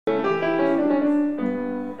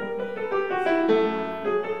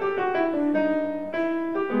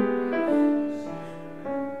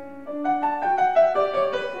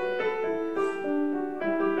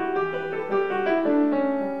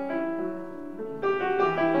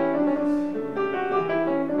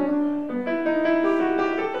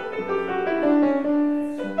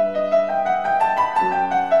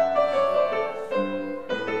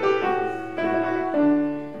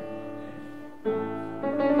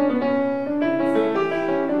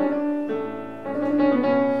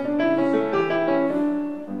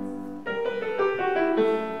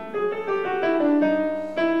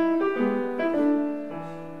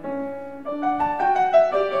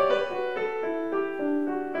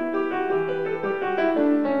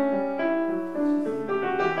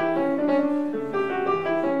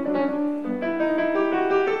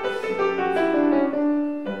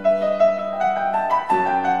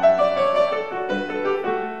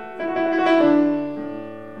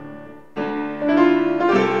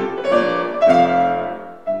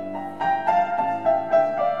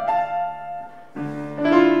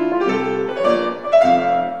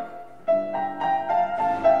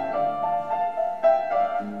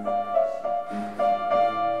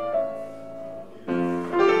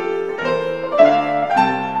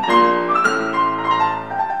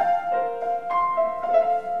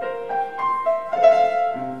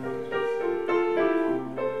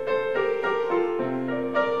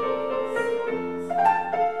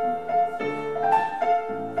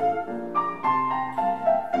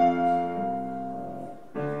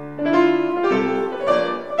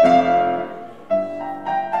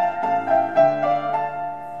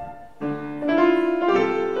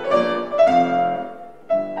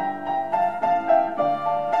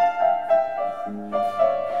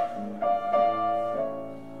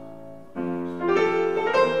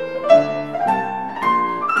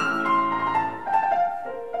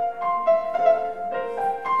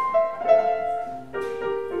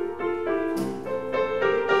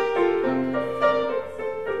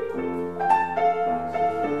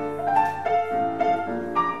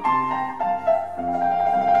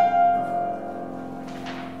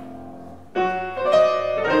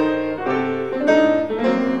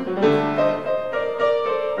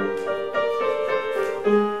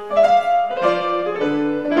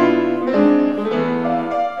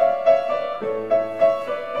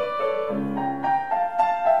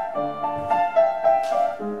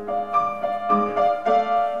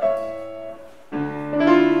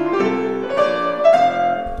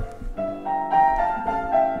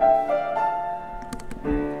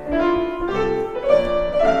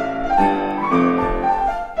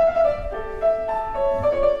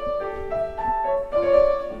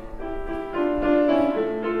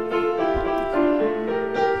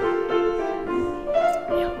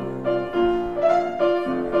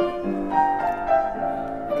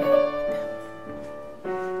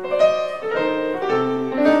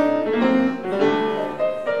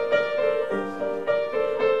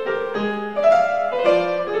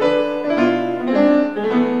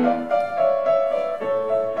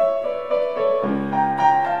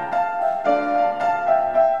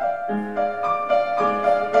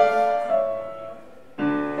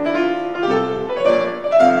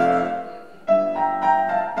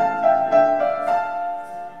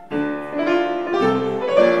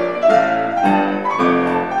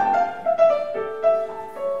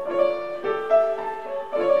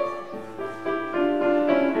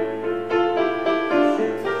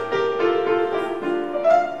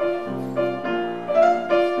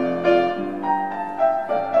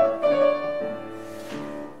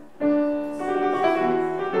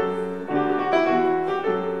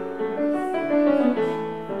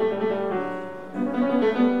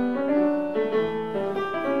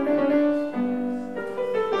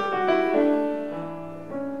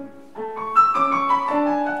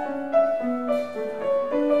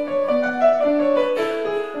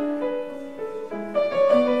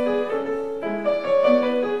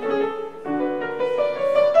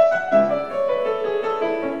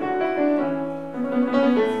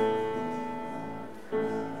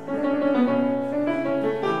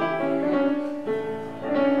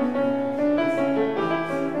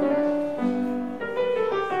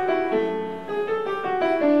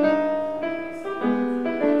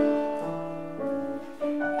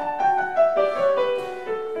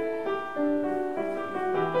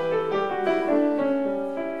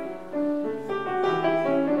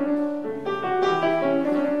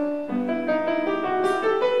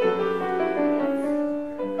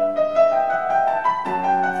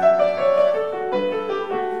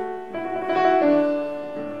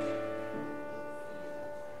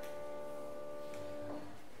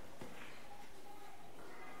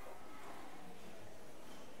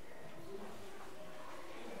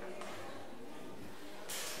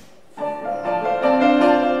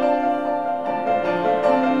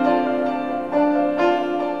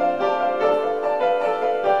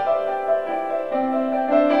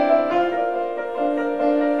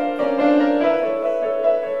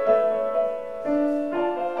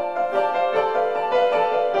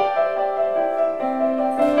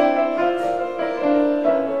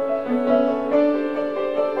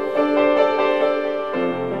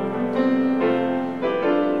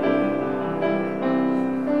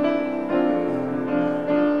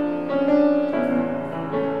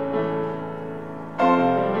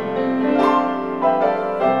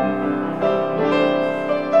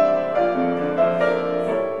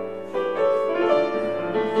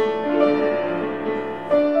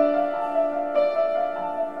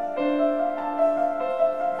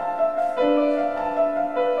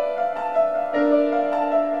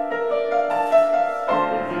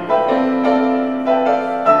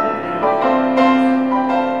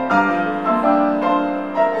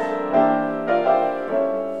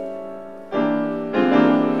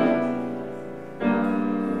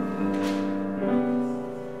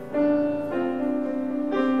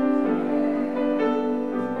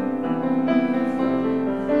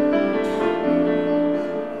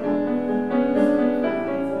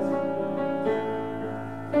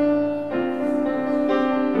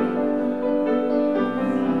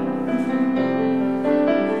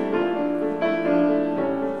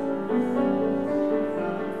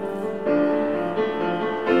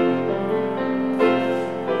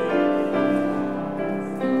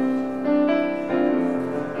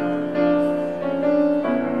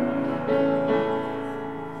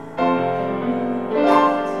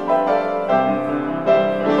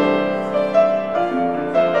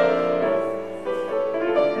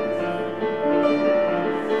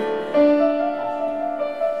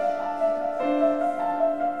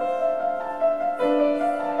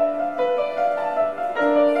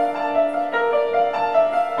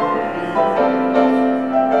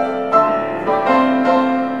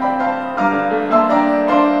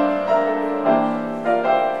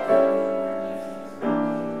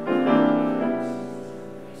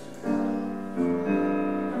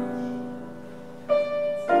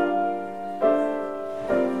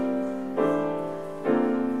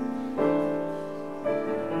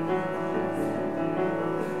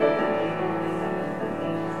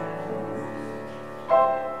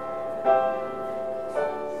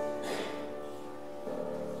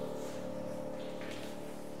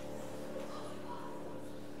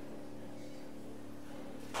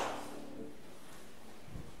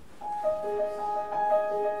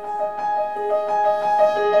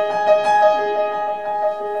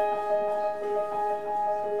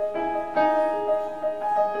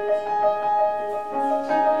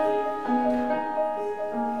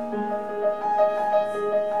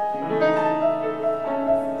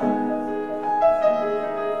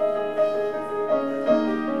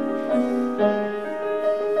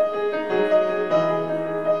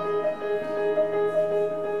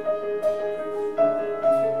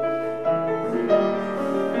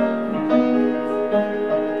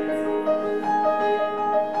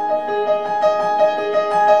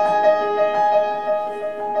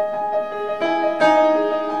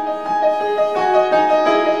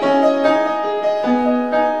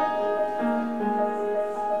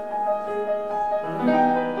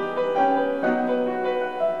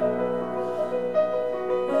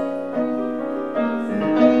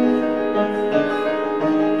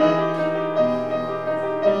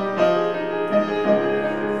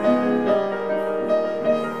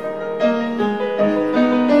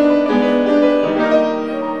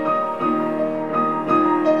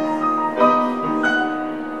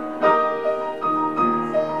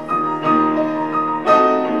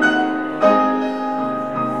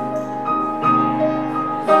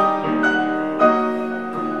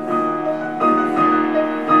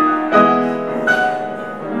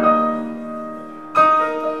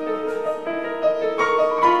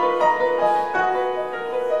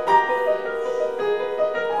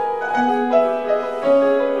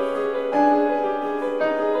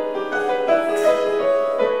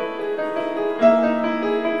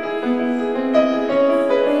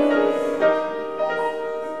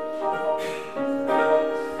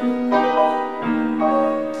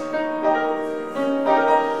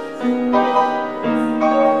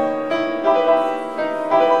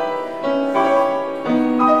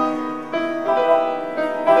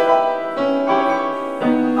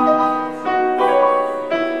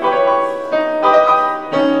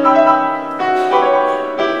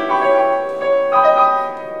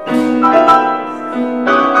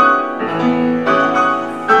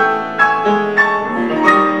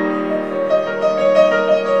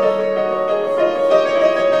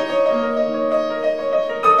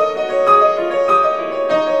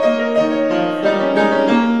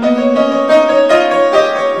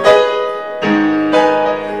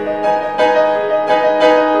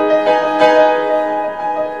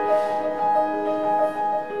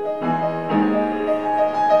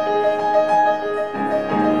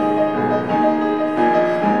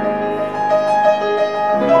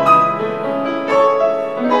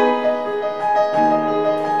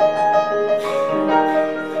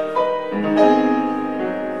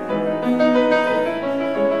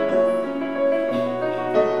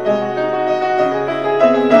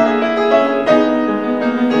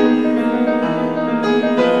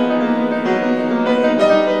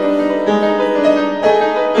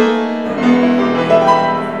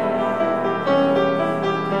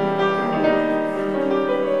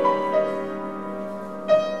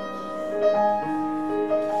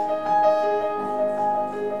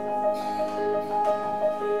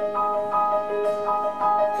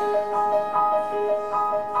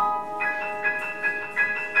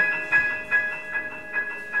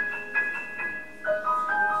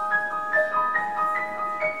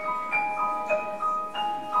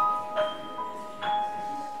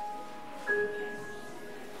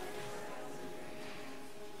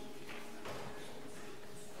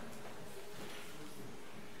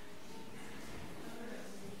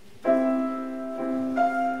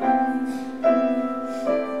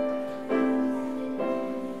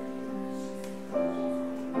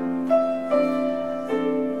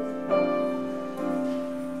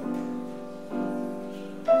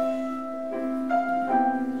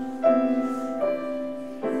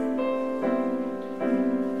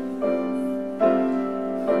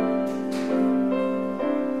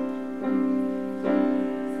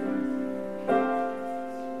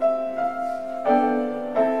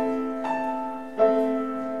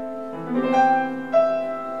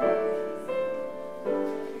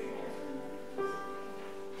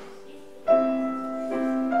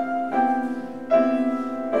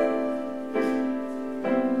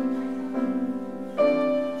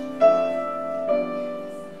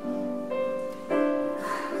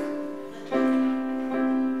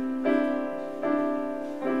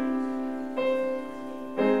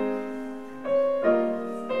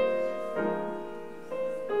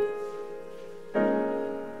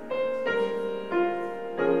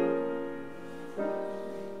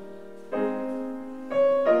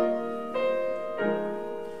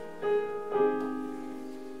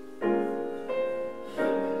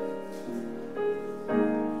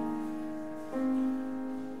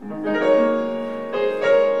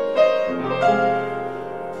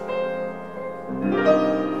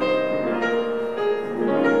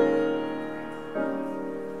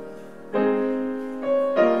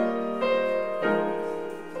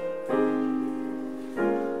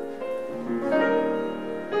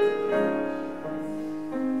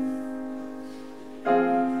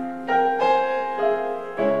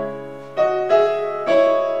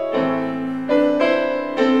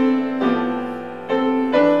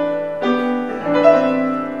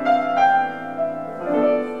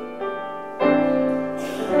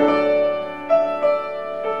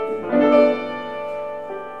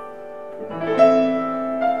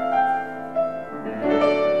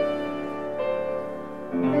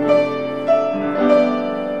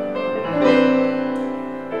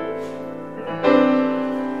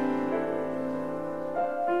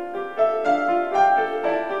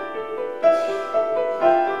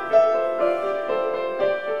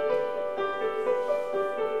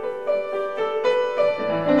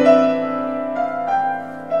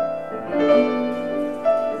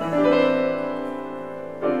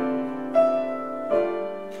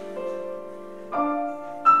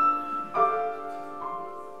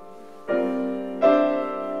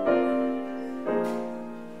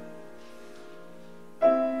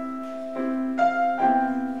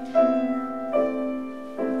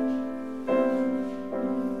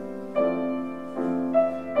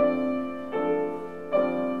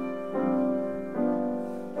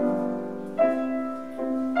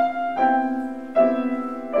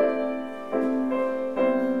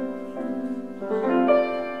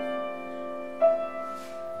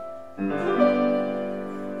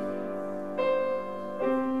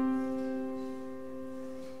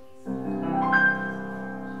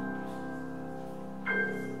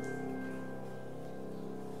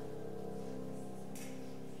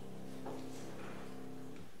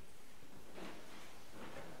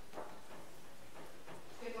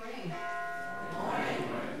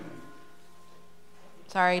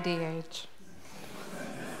Sorry, DH.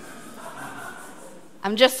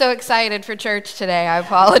 I'm just so excited for church today. I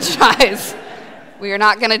apologize. We are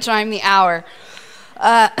not going to chime the hour.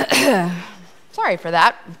 Sorry for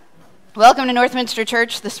that. Welcome to Northminster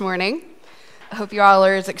Church this morning. I hope you all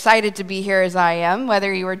are as excited to be here as I am.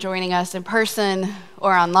 Whether you are joining us in person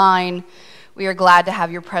or online, we are glad to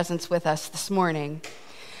have your presence with us this morning.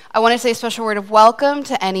 I want to say a special word of welcome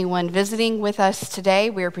to anyone visiting with us today.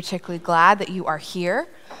 We are particularly glad that you are here.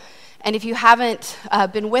 And if you haven't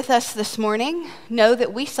been with us this morning, know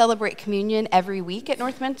that we celebrate communion every week at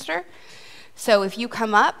Northminster. So if you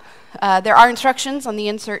come up, there are instructions on the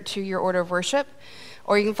insert to your order of worship,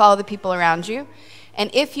 or you can follow the people around you.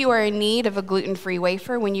 And if you are in need of a gluten-free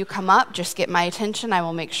wafer, when you come up, just get my attention. I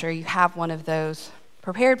will make sure you have one of those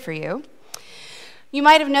prepared for you. You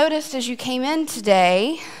might have noticed as you came in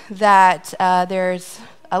today that there's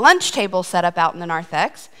a lunch table set up out in the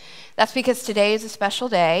narthex. That's because today is a special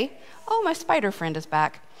day. Oh, my spider friend is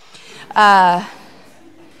back.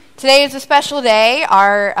 Today is a special day.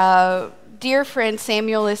 Our dear friend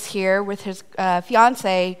Samuel is here with his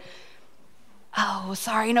fiance. Oh,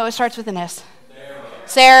 sorry. No, it starts with an S.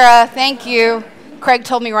 Sarah, thank you. Craig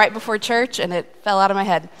told me right before church, and it fell out of my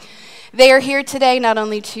head. They are here today not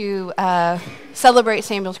only to celebrate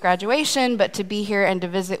Samuel's graduation, but to be here and to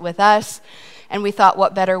visit with us. And we thought,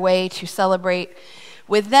 what better way to celebrate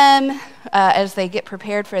with them as they get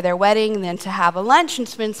prepared for their wedding than to have a lunch and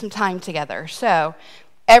spend some time together. So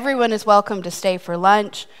everyone is welcome to stay for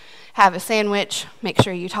lunch, have a sandwich, make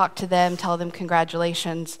sure you talk to them, tell them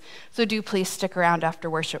congratulations. So do please stick around after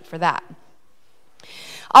worship for that.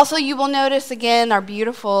 Also, you will notice again our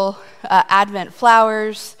beautiful Advent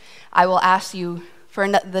flowers. I will ask you for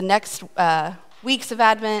the next weeks of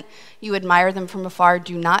Advent, you admire them from afar,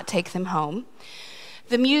 do not take them home.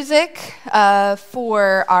 The music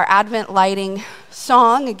for our Advent lighting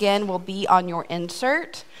song, again, will be on your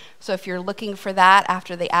insert. So if you're looking for that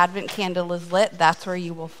after the Advent candle is lit, that's where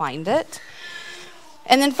you will find it.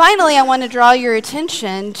 And then finally, I want to draw your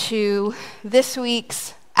attention to this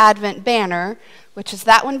week's Advent banner, which is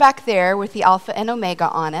that one back there with the Alpha and Omega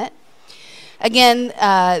on it. Again,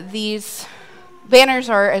 these banners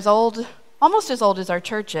are almost as old as our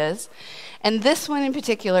church is, and this one in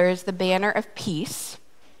particular is the banner of peace.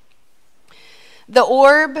 The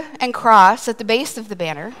orb and cross at the base of the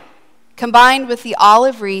banner, combined with the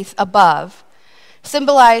olive wreath above,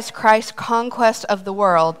 symbolize Christ's conquest of the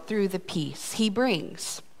world through the peace he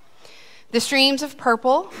brings. The streams of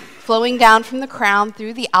purple flowing down from the crown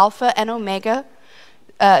through the Alpha and Omega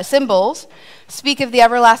symbols speak of the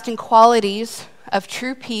everlasting qualities of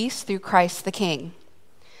true peace through Christ the King.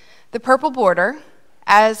 The purple border,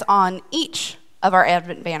 as on each of our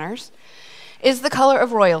Advent banners, is the color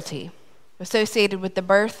of royalty associated with the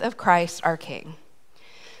birth of Christ our King.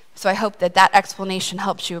 So I hope that that explanation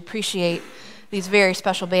helps you appreciate these very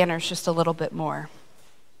special banners just a little bit more.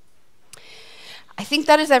 I think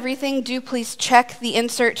that is everything. Do please check the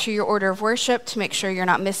insert to your order of worship to make sure you're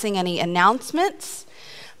not missing any announcements.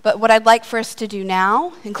 But what I'd like for us to do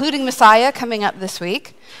now, including Messiah coming up this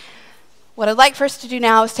week, what I'd like for us to do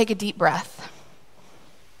now is take a deep breath.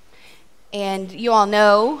 And you all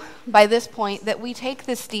know by this point that we take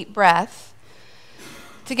this deep breath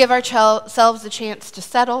to give ourselves a chance to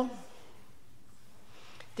settle,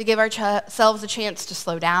 to give ourselves a chance to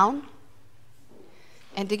slow down,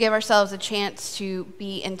 and to give ourselves a chance to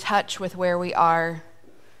be in touch with where we are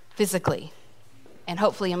physically, and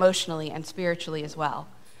hopefully emotionally and spiritually as well.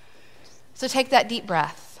 So take that deep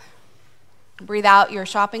breath. Breathe out your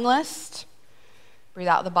shopping list. Breathe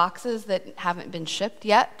out the boxes that haven't been shipped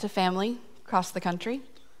yet to family across the country.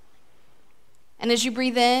 And as you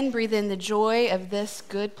breathe in the joy of this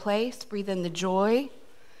good place. Breathe in the joy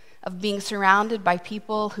of being surrounded by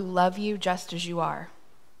people who love you just as you are.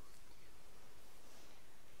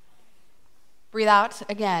 Breathe out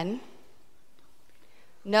again.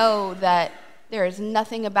 Know that there is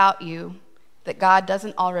nothing about you that God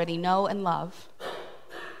doesn't already know and love.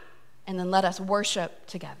 And then let us worship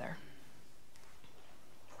together.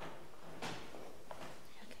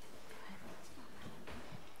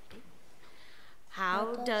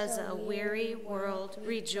 How does a weary world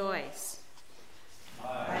rejoice?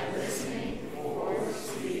 By listening before we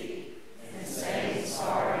speak and saying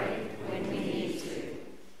sorry when we need to.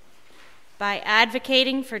 By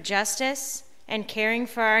advocating for justice and caring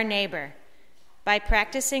for our neighbor. By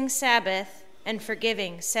practicing Sabbath and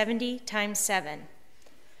forgiving 70 times 7.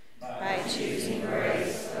 By choosing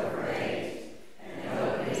grace over hate and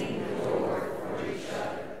opening the door for each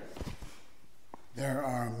other. There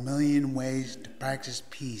are a million ways to practice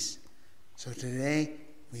peace. So today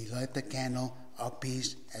we light the candle of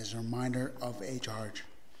peace as a reminder of a charge.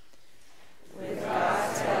 With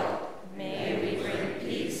God's help, may we bring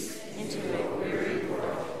peace into a weary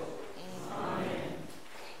world. Amen.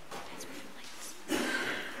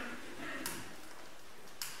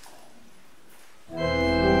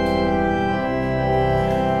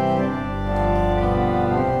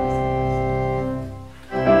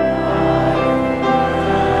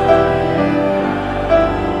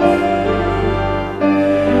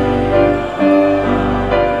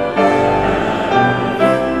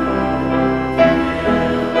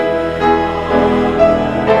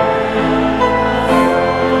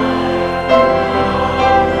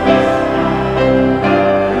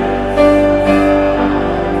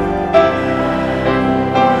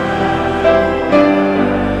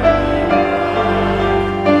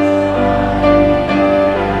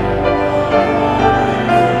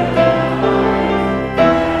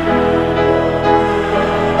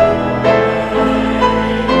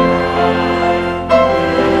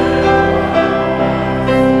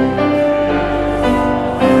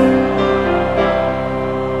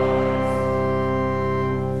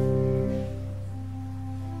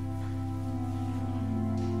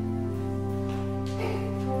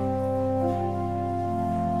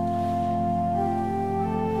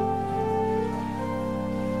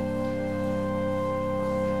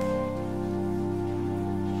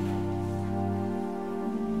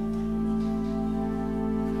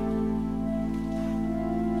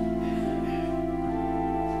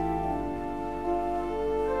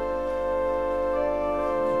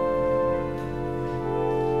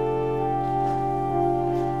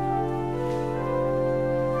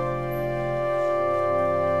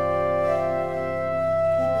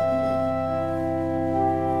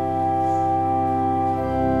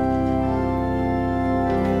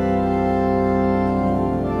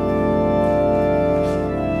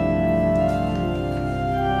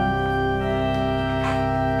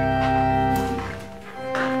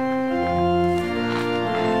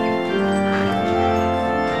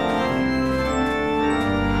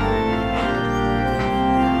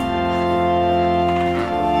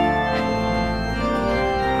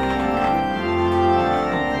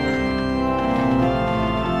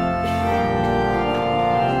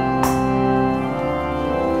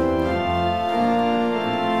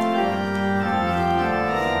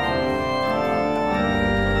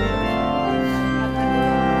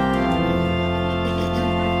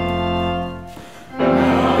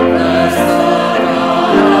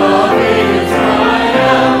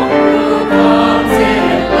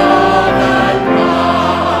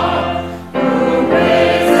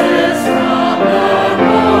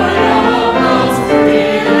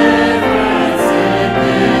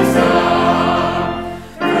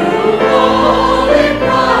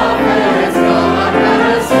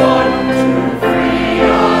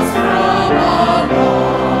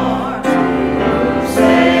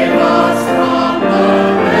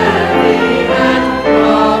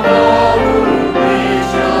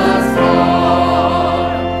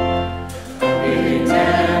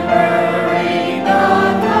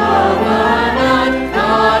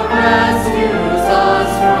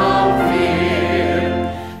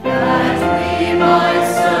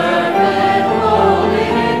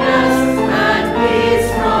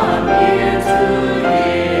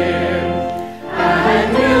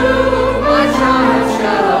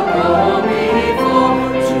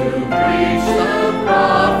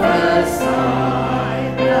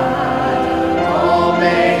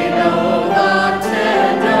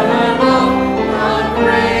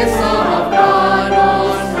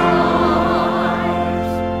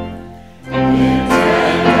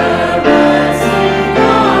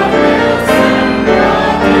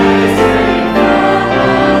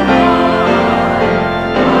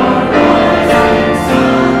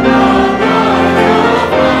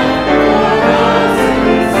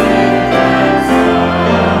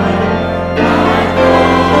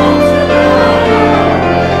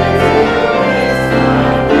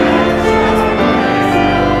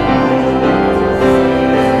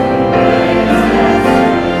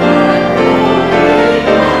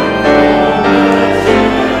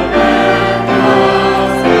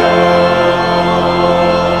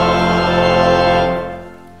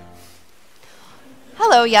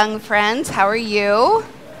 Hello, young friends. How are you?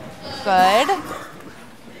 Good.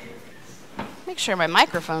 Make sure my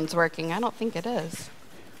microphone's working. I don't think it is.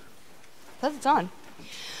 Says it's on.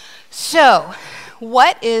 So,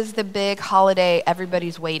 what is the big holiday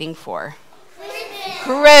everybody's waiting for?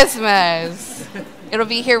 Christmas. It'll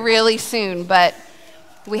be here really soon, but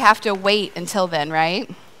we have to wait until then, right?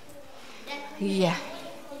 Yeah.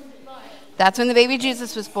 That's when the baby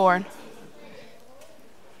Jesus was born.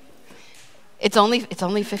 It's only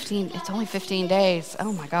 15 days.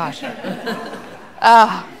 Oh my gosh.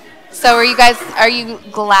 So are you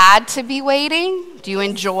glad to be waiting? Do you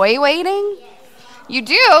enjoy waiting? You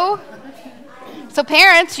do? So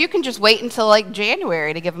parents, you can just wait until like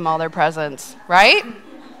January to give them all their presents, right?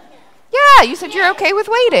 Yeah, you said you're okay with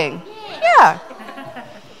waiting. Yeah.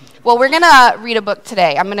 Well, we're going to read a book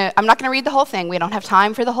today. I'm not going to read the whole thing. We don't have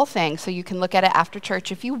time for the whole thing, so you can look at it after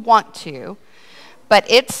church if you want to. But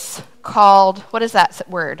it's called, what is that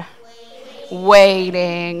word?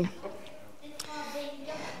 Waiting.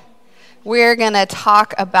 We're going to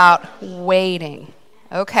talk about waiting.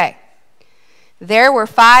 Okay. There were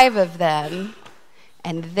 5 of them,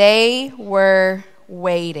 and they were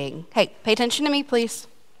waiting. Hey, pay attention to me, please.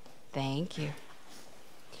 Thank you.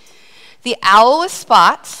 The owl with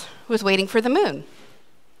spots was waiting for the moon.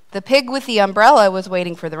 The pig with the umbrella was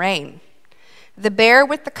waiting for the rain. The bear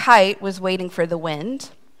with the kite was waiting for the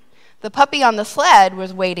wind. The puppy on the sled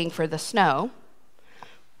was waiting for the snow.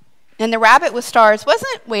 And the rabbit with stars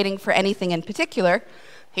wasn't waiting for anything in particular.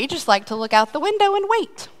 He just liked to look out the window and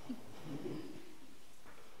wait.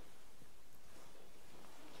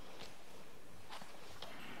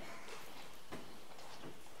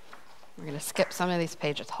 We're going to skip some of these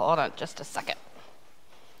pages. Hold on just a second.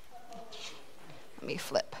 Let me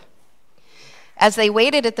flip. As they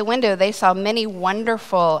waited at the window, they saw many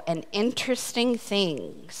wonderful and interesting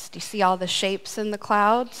things. Do you see all the shapes in the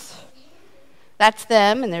clouds? That's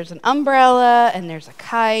them, and there's an umbrella, and there's a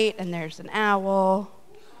kite, and there's an owl,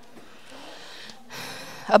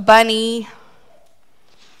 a bunny.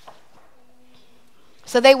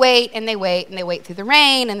 So they wait, and they wait, and they wait through the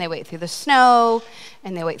rain, and they wait through the snow,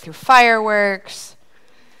 and they wait through fireworks,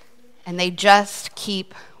 and they just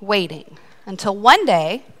keep waiting until one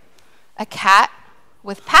day a cat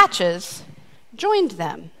with patches joined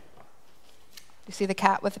them. You see the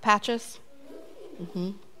cat with the patches?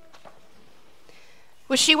 Mm-hmm.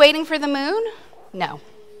 Was she waiting for the moon? No.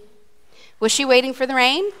 Was she waiting for the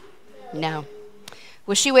rain? No.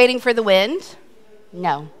 Was she waiting for the wind?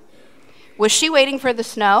 No. Was she waiting for the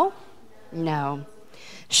snow? No.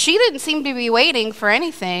 She didn't seem to be waiting for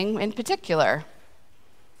anything in particular.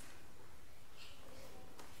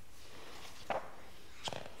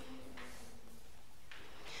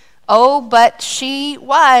 Oh, but she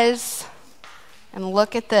was. And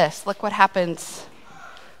look at this. Look what happens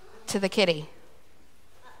to the kitty.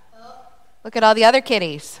 Look at all the other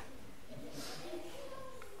kitties.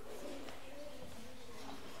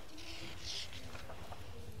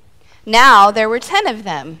 Now there were 10 of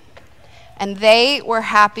them, and they were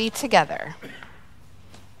happy together. Do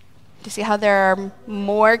you see how there are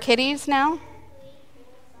more kitties now?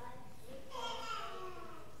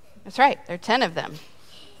 That's right, there are 10 of them.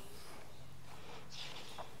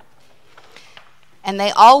 And they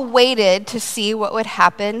all waited to see what would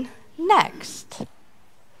happen next.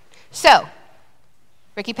 So,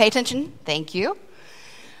 Ricky, pay attention. Thank you.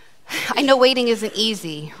 I know waiting isn't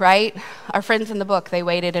easy, right? Our friends in the book, they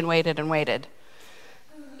waited and waited and waited,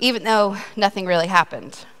 even though nothing really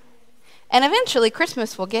happened. And eventually,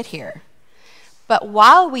 Christmas will get here. But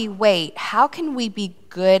while we wait, how can we be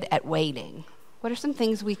good at waiting? What are some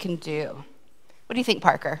things we can do? What do you think,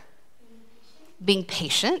 Parker? Being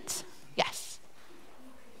patient? Yes.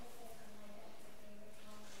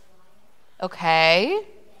 Okay.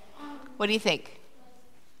 What do you think?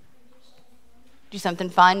 Do something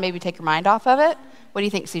fun, maybe take your mind off of it? What do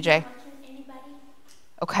you think, CJ?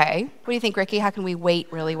 Okay. What do you think, Ricky? How can we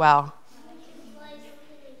wait really well?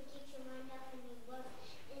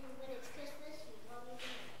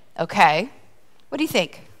 Okay. What do you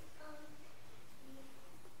think?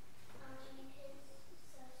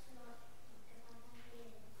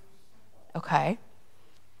 Okay.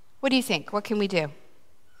 What do you think? What can we do?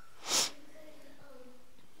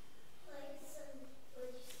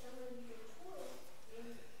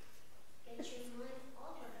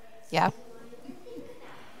 Yeah,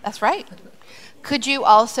 that's right. Could you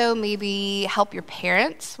also maybe help your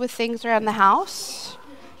parents with things around the house?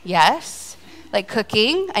 Yes, like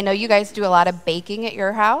cooking. I know you guys do a lot of baking at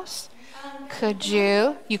your house. Could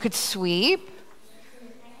you? You could sweep.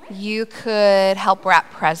 You could help wrap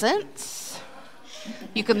presents.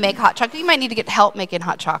 You could make hot chocolate. You might need to get help making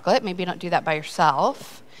hot chocolate. Maybe don't do that by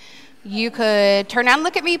yourself. You could turn around and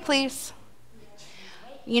look at me, please.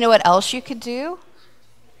 You know what else you could do?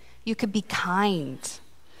 You could be kind.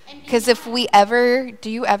 Because if do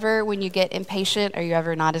you ever, when you get impatient, are you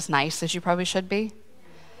ever not as nice as you probably should be?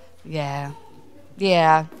 Yeah.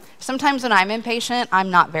 Sometimes when I'm impatient,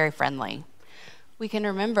 I'm not very friendly. We can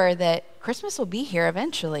remember that Christmas will be here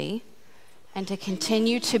eventually, and to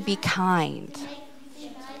continue to be kind.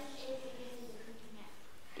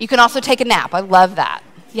 You can also take a nap. I love that.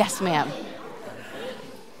 Yes, ma'am.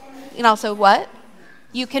 And also what?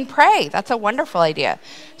 You can pray. That's a wonderful idea.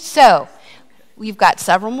 So, we've got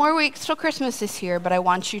several more weeks till Christmas this year, but I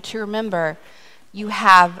want you to remember you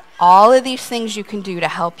have all of these things you can do to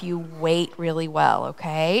help you wait really well,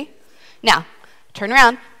 okay? Now, turn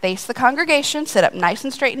around, face the congregation, sit up nice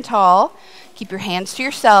and straight and tall. Keep your hands to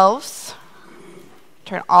yourselves.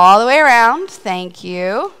 Turn all the way around. Thank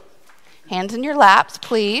you. Hands in your laps,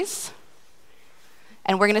 please.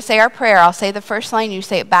 And we're going to say our prayer. I'll say the first line. You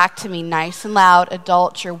say it back to me nice and loud.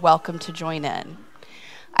 Adults, you're welcome to join in.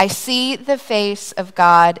 I see the face of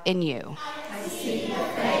God in you. I see the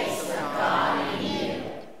face of God in you.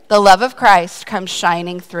 The love of Christ comes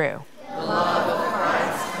shining through. The love of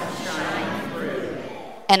Christ comes shining through.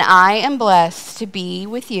 And I am blessed to be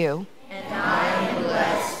with you. And I am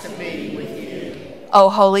blessed to be with you. O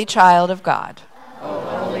holy child of God. O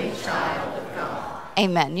holy child of God.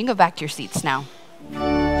 Amen. You can go back to your seats now.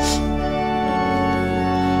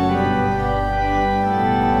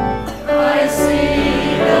 I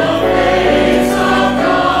see the face of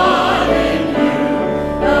God in you.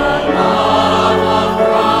 The love of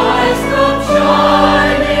Christ comes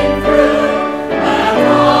shining through. And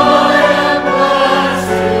I am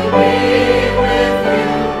blessed to be with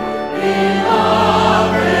you,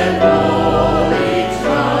 beloved holy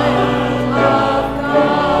child of God.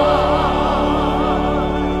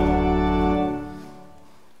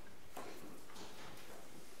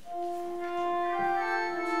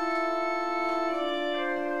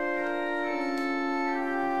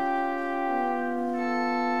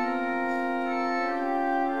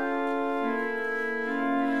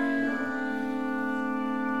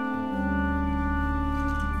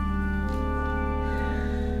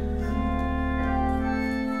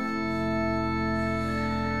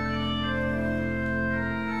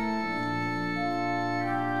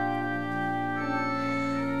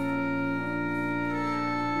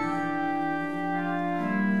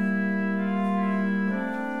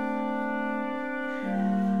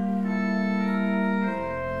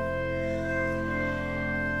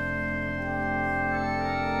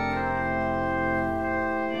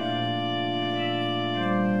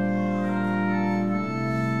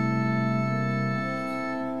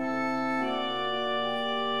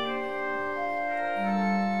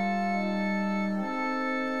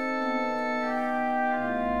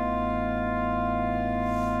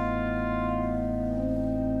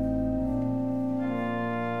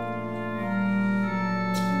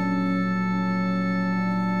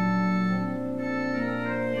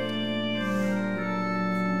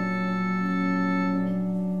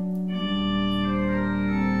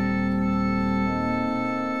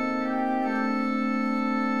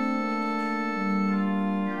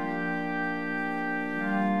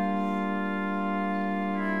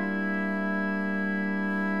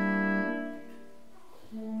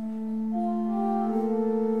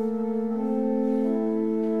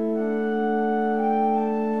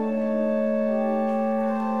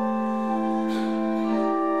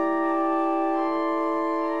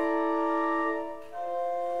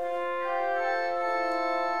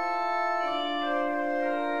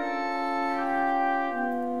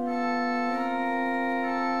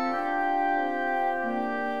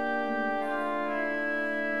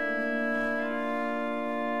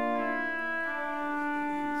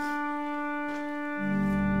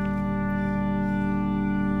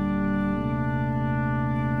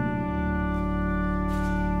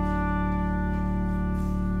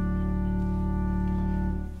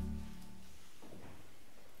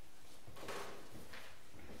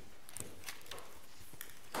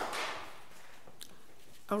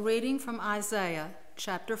 A reading from Isaiah,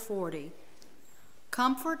 chapter 40.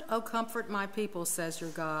 Comfort, O comfort my people, says your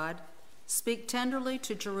God. Speak tenderly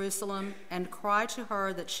to Jerusalem and cry to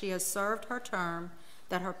her that she has served her term,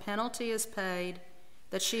 that her penalty is paid,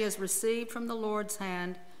 that she has received from the Lord's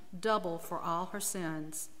hand double for all her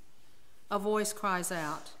sins. A voice cries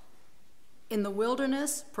out, in the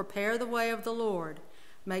wilderness, prepare the way of the Lord.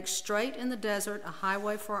 Make straight in the desert a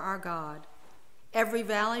highway for our God. Every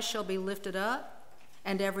valley shall be lifted up,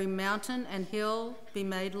 and every mountain and hill be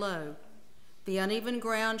made low. The uneven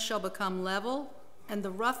ground shall become level, and the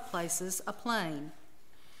rough places a plain.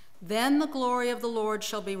 Then the glory of the Lord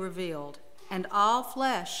shall be revealed, and all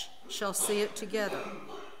flesh shall see it together.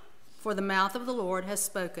 For the mouth of the Lord has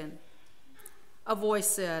spoken. A voice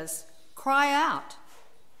says, cry out.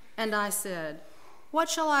 And I said, what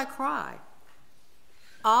shall I cry?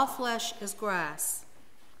 All flesh is grass.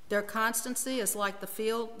 Their constancy is like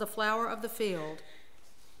the flower of the field.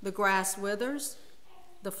 The grass withers,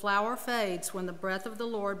 the flower fades when the breath of the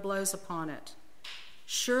Lord blows upon it.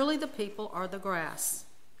 Surely the people are the grass.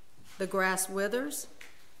 The grass withers,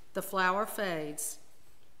 the flower fades,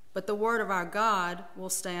 but the word of our God will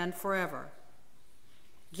stand forever.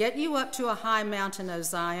 Get you up to a high mountain, O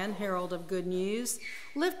Zion, herald of good news.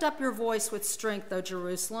 Lift up your voice with strength, O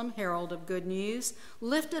Jerusalem, herald of good news.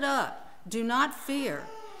 Lift it up, do not fear.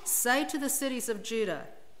 Say to the cities of Judah,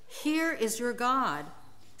 here is your God.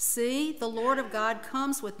 See, the Lord of God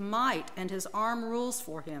comes with might, and his arm rules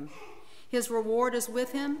for him. His reward is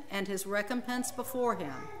with him, and his recompense before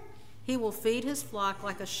him. He will feed his flock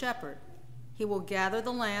like a shepherd. He will gather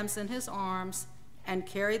the lambs in his arms and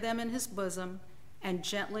carry them in his bosom and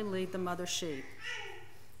gently lead the mother sheep.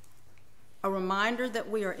 A reminder that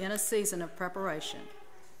we are in a season of preparation.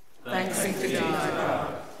 Thanks be to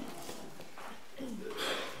God.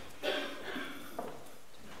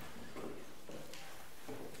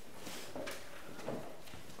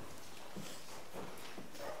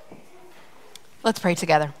 Let's pray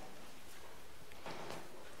together.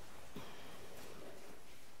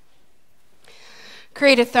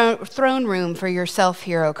 Create a throne room for yourself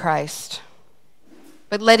here, O Christ.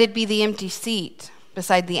 But let it be the empty seat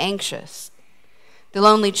beside the anxious, the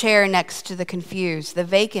lonely chair next to the confused, the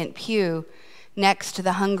vacant pew next to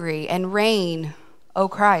the hungry, and reign, O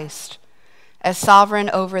Christ, as sovereign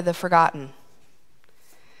over the forgotten.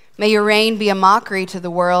 May your reign be a mockery to the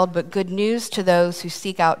world, but good news to those who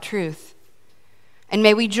seek out truth. And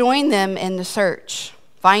may we join them in the search,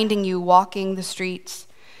 finding you walking the streets,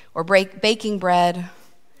 or baking bread,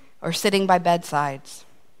 or sitting by bedsides.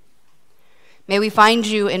 May we find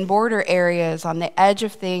you in border areas on the edge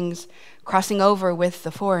of things, crossing over with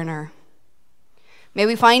the foreigner. May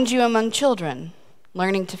we find you among children,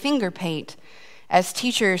 learning to finger paint as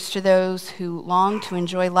teachers to those who long to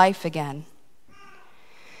enjoy life again.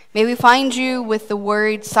 May we find you with the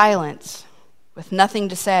worried silence, with nothing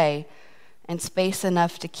to say, and space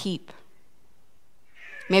enough to keep.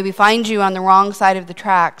 May we find you on the wrong side of the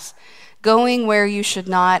tracks, going where you should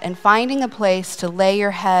not, and finding a place to lay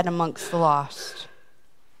your head amongst the lost.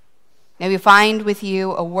 May we find with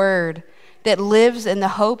you a word that lives in the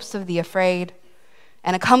hopes of the afraid,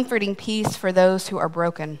 and a comforting peace for those who are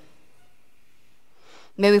broken.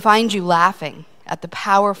 May we find you laughing at the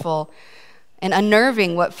powerful and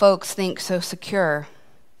unnerving what folks think so secure,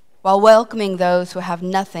 while welcoming those who have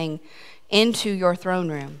nothing into your throne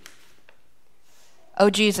room. O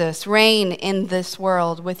Jesus, reign in this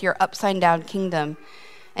world with your upside-down kingdom,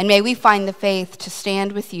 and may we find the faith to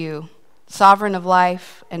stand with you, sovereign of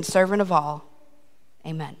life and servant of all.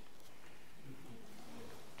 Amen.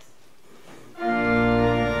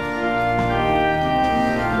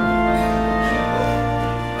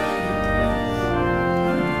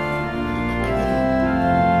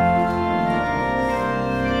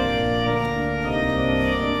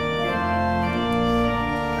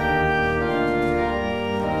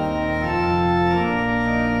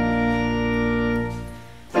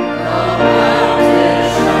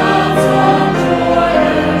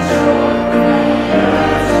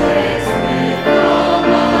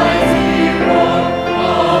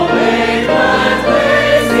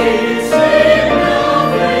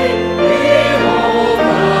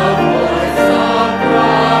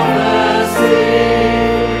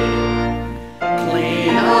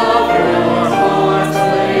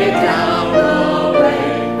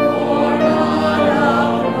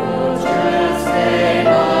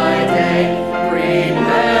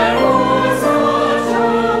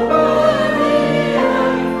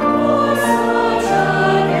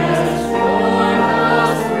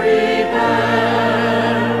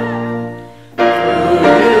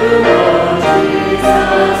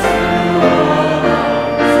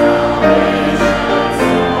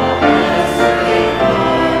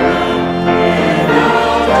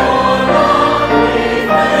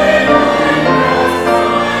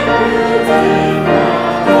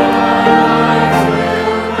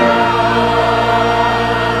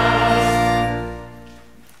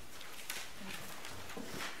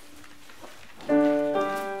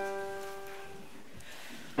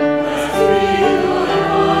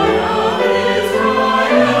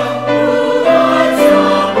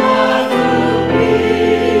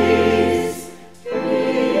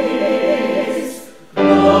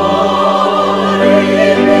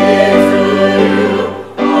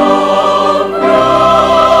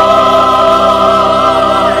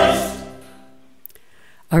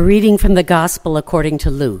 A reading from the Gospel according to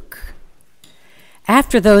Luke.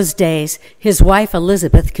 After those days, his wife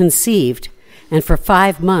Elizabeth conceived, and for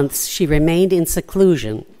 5 months she remained in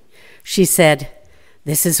seclusion. She said,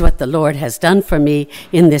 This is what the Lord has done for me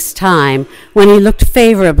in this time, when he looked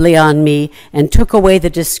favorably on me and took away the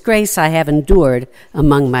disgrace I have endured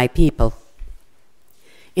among my people.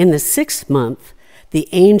 In the 6th month, the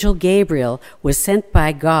angel Gabriel was sent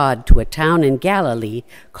by God to a town in Galilee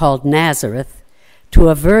called Nazareth, to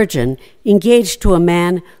a virgin engaged to a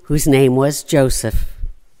man whose name was Joseph,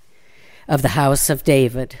 of the house of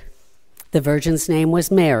David. The virgin's name was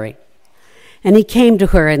Mary. And he came to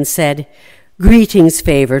her and said, "Greetings,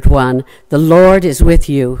 favored one, the Lord is with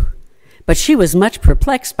you." But she was much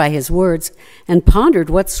perplexed by his words and pondered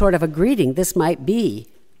what sort of a greeting this might be.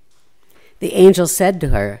 The angel said to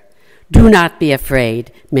her, "Do not be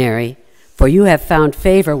afraid, Mary, for you have found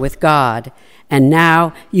favor with God, and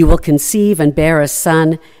now you will conceive and bear a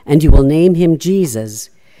son, and you will name him Jesus.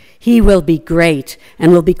 He will be great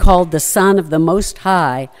and will be called the Son of the Most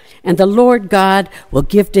High, and the Lord God will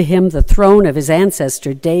give to him the throne of his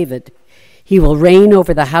ancestor David. He will reign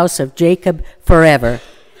over the house of Jacob forever,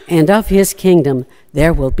 and of his kingdom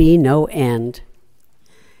there will be no end."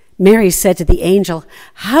 Mary said to the angel,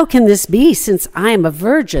 "How can this be, since I am a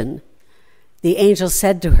virgin?" The angel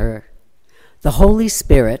said to her, "The Holy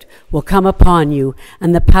Spirit will come upon you,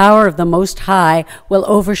 and the power of the Most High will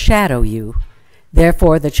overshadow you.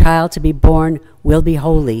 Therefore the child to be born will be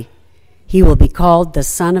holy. He will be called the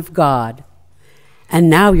Son of God. And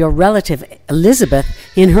now your relative Elizabeth,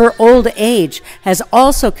 in her old age, has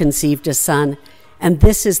also conceived a son, and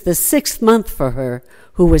this is the 6th month for her,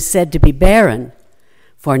 who was said to be barren,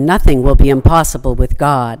 for nothing will be impossible with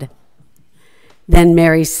God." Then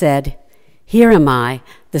Mary said, "Here am I,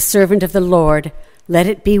 the servant of the Lord. Let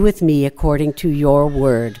it be with me according to your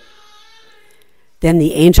word." Then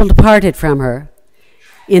the angel departed from her.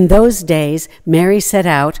 In those days Mary set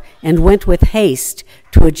out and went with haste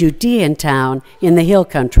to a Judean town in the hill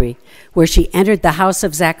country, where she entered the house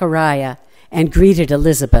of Zechariah and greeted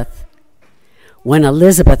Elizabeth. When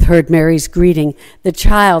Elizabeth heard Mary's greeting, the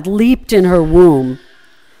child leaped in her womb.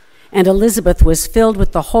 And Elizabeth was filled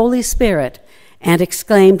with the Holy Spirit and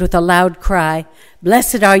exclaimed with a loud cry,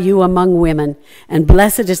 "Blessed are you among women, and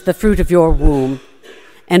blessed is the fruit of your womb.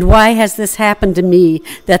 And why has this happened to me,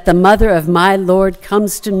 that the mother of my Lord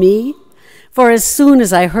comes to me? For as soon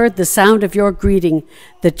as I heard the sound of your greeting,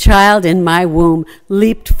 the child in my womb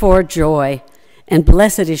leaped for joy. And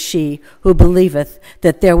blessed is she who believeth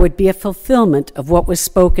that there would be a fulfillment of what was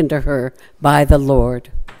spoken to her by the Lord."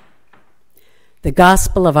 The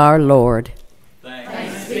Gospel of our Lord.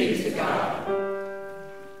 Thanks be to God.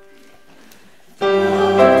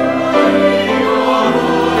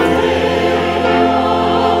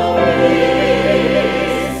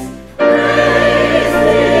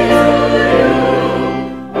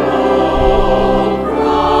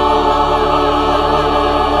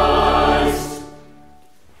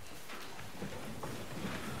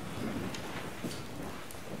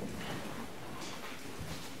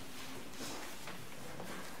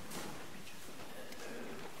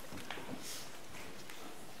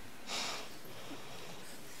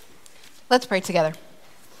 Let's pray together.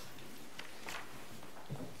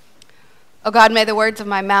 O God, may the words of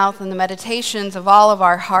my mouth and the meditations of all of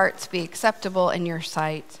our hearts be acceptable in your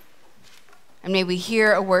sight. And may we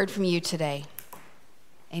hear a word from you today.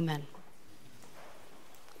 Amen.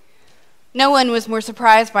 No one was more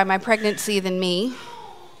surprised by my pregnancy than me.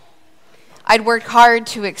 I'd worked hard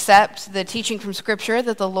to accept the teaching from Scripture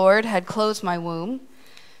that the Lord had closed my womb,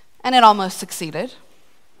 and it almost succeeded.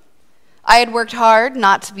 I had worked hard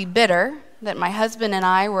not to be bitter that my husband and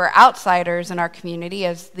I were outsiders in our community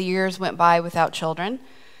as the years went by without children,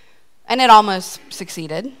 and it almost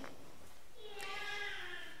succeeded.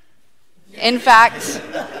 In fact,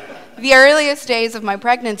 the earliest days of my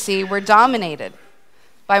pregnancy were dominated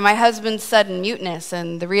by my husband's sudden muteness,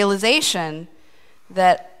 and the realization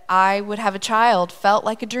that I would have a child felt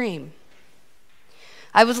like a dream.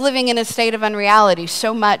 I was living in a state of unreality.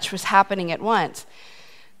 So much was happening at once.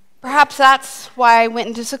 Perhaps that's why I went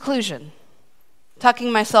into seclusion,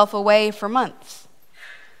 tucking myself away for months.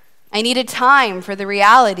 I needed time for the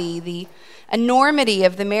reality, the enormity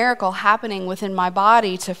of the miracle happening within my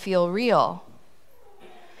body to feel real.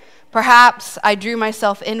 Perhaps I drew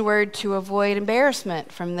myself inward to avoid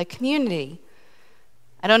embarrassment from the community.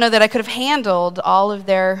 I don't know that I could have handled all of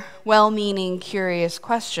their well-meaning, curious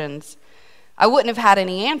questions. I wouldn't have had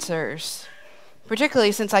any answers,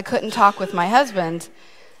 particularly since I couldn't talk with my husband.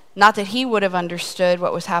 Not that he would have understood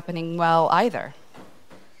what was happening well either.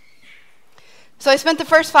 So I spent the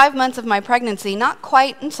first 5 months of my pregnancy not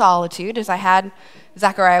quite in solitude, as I had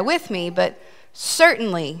Zechariah with me, but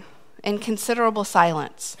certainly in considerable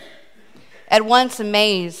silence. At once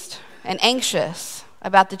amazed and anxious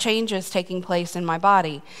about the changes taking place in my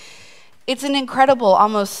body. It's an incredible,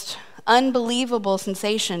 almost unbelievable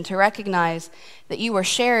sensation to recognize that you are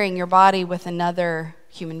sharing your body with another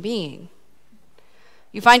human being.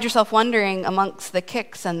 You find yourself wondering, amongst the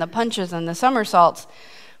kicks and the punches and the somersaults,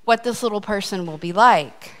 what this little person will be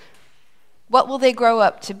like. What will they grow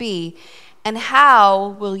up to be? And how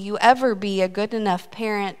will you ever be a good enough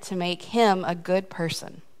parent to make him a good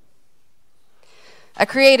person? I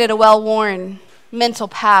created a well-worn mental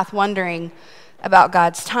path wondering about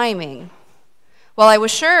God's timing. While I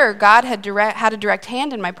was sure God had a direct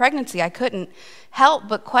hand in my pregnancy, I couldn't help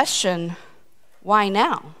but question, why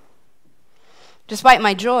now? Despite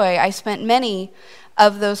my joy, I spent many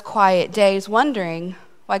of those quiet days wondering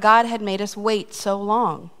why God had made us wait so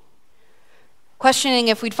long, questioning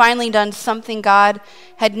if we'd finally done something God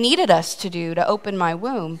had needed us to do to open my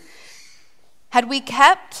womb. Had we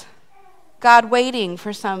kept God waiting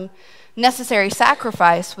for some necessary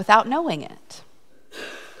sacrifice without knowing it?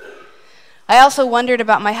 I also wondered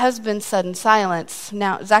about my husband's sudden silence.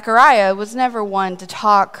 Now, Zechariah was never one to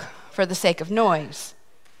talk for the sake of noise.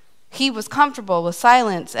 He was comfortable with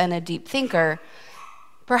silence and a deep thinker,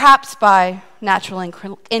 perhaps by natural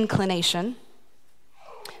inclination,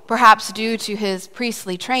 perhaps due to his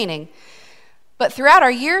priestly training. But throughout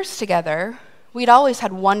our years together, we'd always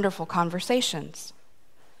had wonderful conversations.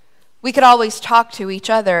 We could always talk to each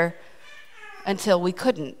other until we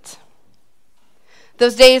couldn't.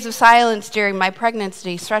 Those days of silence during my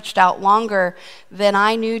pregnancy stretched out longer than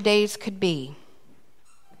I knew days could be.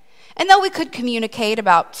 And though we could communicate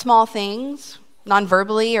about small things,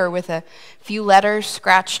 non-verbally or with a few letters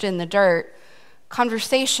scratched in the dirt,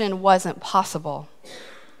 conversation wasn't possible.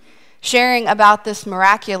 Sharing about this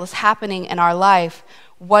miraculous happening in our life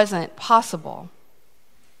wasn't possible.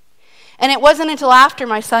 And it wasn't until after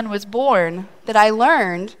my son was born that I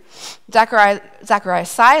learned Zechariah's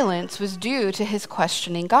silence was due to his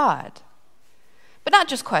questioning God. But not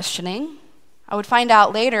just questioning. I would find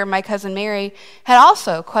out later my cousin Mary had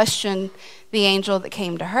also questioned the angel that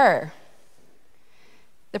came to her.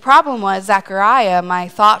 The problem was Zechariah, my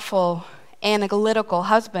thoughtful, analytical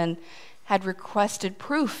husband, had requested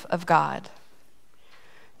proof of God.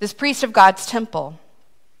 This priest of God's temple,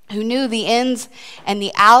 who knew the ins and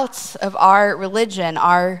the outs of our religion,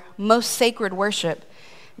 our most sacred worship,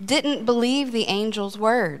 didn't believe the angel's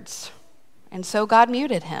words, and so God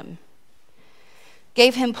muted him.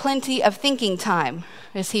 Gave him plenty of thinking time,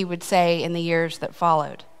 as he would say in the years that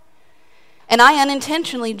followed. And I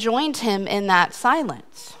unintentionally joined him in that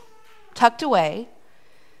silence, tucked away,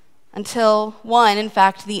 until one, in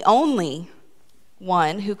fact, the only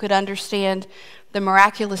one who could understand the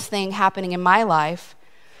miraculous thing happening in my life,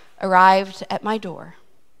 arrived at my door.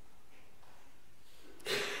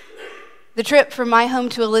 The trip from my home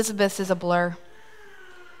to Elizabeth's is a blur.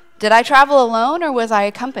 Did I travel alone or was I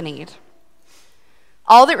accompanied?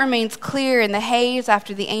 All that remains clear in the haze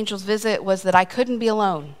after the angel's visit was that I couldn't be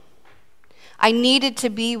alone. I needed to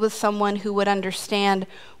be with someone who would understand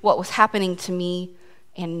what was happening to me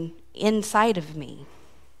and inside of me.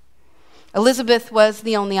 Elizabeth was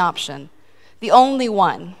the only option, the only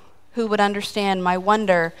one who would understand my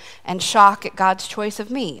wonder and shock at God's choice of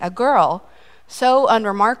me, a girl so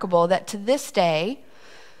unremarkable that to this day,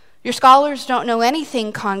 your scholars don't know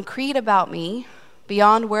anything concrete about me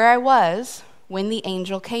beyond where I was when the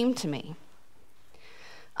angel came to me.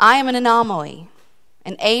 I am an anomaly,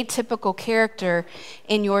 an atypical character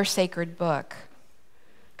in your sacred book.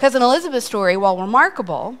 Cousin Elizabeth's story, while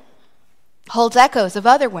remarkable, holds echoes of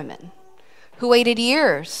other women who waited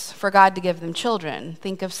years for God to give them children.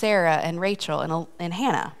 Think of Sarah and Rachel and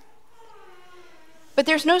Hannah. But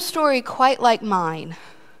there's no story quite like mine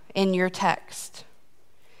in your text.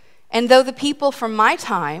 And though the people from my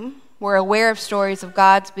time were aware of stories of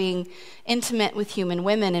God's being intimate with human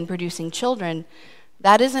women and producing children,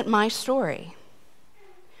 that isn't my story.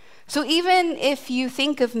 So even if you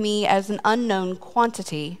think of me as an unknown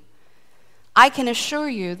quantity, I can assure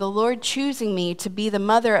you the Lord choosing me to be the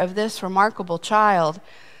mother of this remarkable child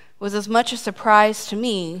was as much a surprise to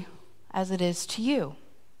me as it is to you.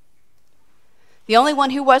 The only one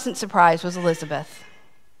who wasn't surprised was Elizabeth.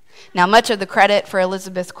 Now, much of the credit for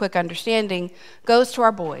Elizabeth's quick understanding goes to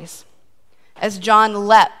our boys, as John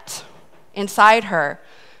leapt inside her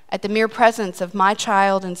at the mere presence of my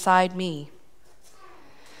child inside me.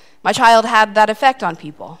 My child had that effect on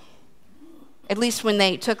people, at least when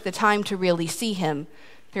they took the time to really see him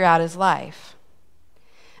throughout his life.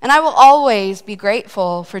 And I will always be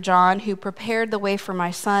grateful for John, who prepared the way for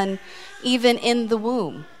my son even in the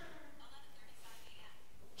womb.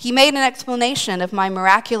 He made an explanation of my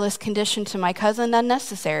miraculous condition to my cousin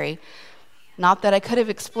unnecessary, not that I could have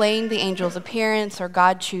explained the angel's appearance or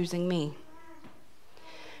God choosing me.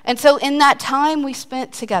 And so in that time we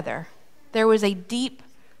spent together, there was a deep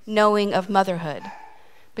knowing of motherhood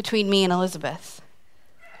between me and Elizabeth.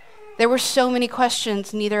 There were so many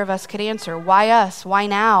questions neither of us could answer. Why us? Why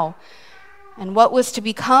now? And what was to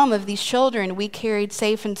become of these children we carried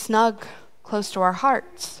safe and snug close to our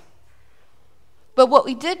hearts? But what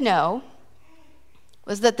we did know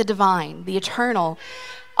was that the divine, the eternal,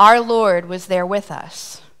 our Lord was there with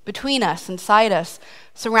us, between us, inside us,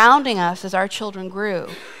 surrounding us as our children grew.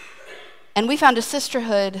 And we found a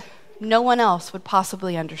sisterhood no one else would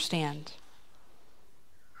possibly understand.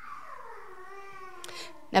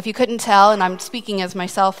 Now, if you couldn't tell, and I'm speaking as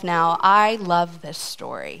myself now, I love this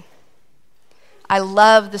story. I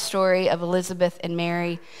love the story of Elizabeth and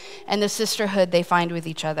Mary and the sisterhood they find with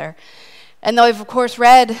each other. And though I've, of course,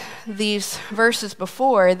 read these verses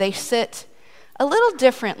before, they sit a little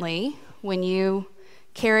differently when you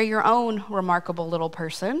carry your own remarkable little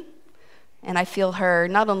person. And I feel her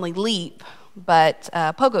not only leap, but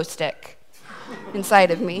pogo stick inside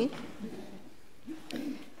of me.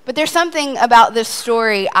 But there's something about this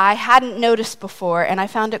story I hadn't noticed before, and I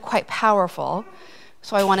found it quite powerful,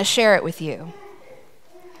 so I want to share it with you.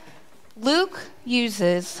 Luke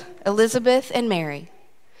uses Elizabeth and Mary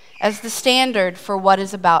as the standard for what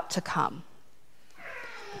is about to come.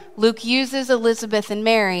 Luke uses Elizabeth and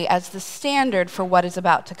Mary as the standard for what is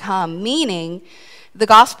about to come, meaning the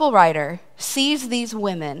gospel writer sees these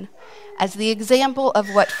women as the example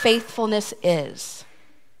of what faithfulness is,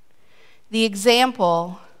 the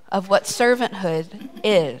example of what servanthood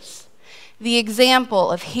is, the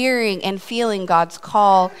example of hearing and feeling God's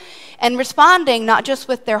call and responding not just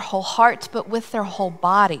with their whole hearts, but with their whole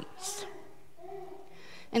bodies.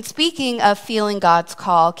 And speaking of feeling God's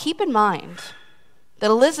call, keep in mind that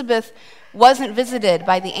Elizabeth wasn't visited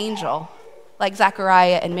by the angel like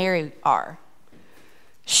Zechariah and Mary are.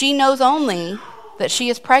 She knows only that she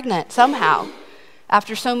is pregnant somehow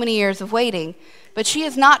after so many years of waiting, but she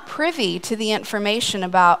is not privy to the information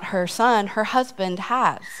about her son her husband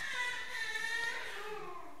has.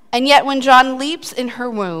 And yet when John leaps in her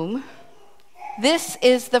womb, this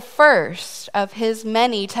is the first of his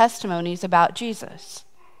many testimonies about Jesus.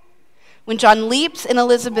 When John leaps in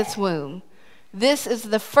Elizabeth's womb, this is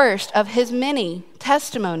the first of his many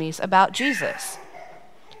testimonies about Jesus.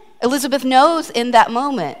 Elizabeth knows in that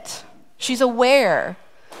moment, she's aware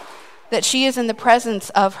that she is in the presence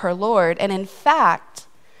of her Lord. And in fact,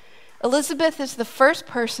 Elizabeth is the first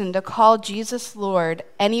person to call Jesus Lord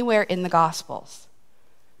anywhere in the Gospels.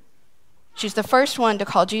 She's the first one to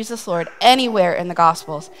call Jesus Lord anywhere in the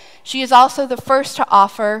Gospels. She is also the first to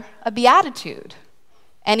offer a beatitude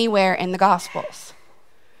anywhere in the Gospels.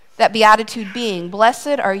 That beatitude being,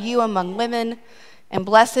 "Blessed are you among women, and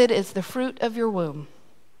blessed is the fruit of your womb."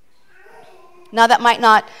 Now that might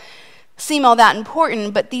not seem all that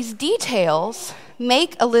important, but these details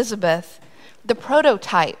make Elizabeth the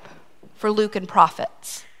prototype for Luke and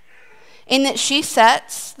prophets, in that she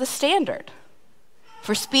sets the standard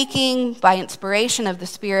for speaking by inspiration of the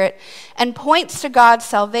Spirit and points to God's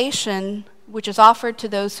salvation, which is offered to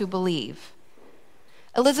those who believe.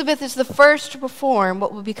 Elizabeth is the first to perform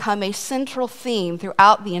what will become a central theme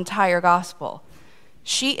throughout the entire gospel.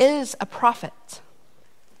 She is a prophet.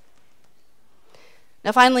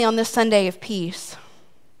 Now, finally, on this Sunday of peace,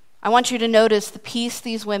 I want you to notice the peace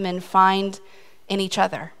these women find in each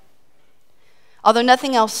other. Although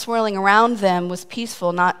nothing else swirling around them was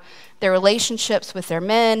peaceful, not their relationships with their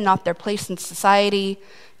men, not their place in society,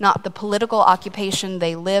 not the political occupation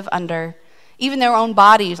they live under, even their own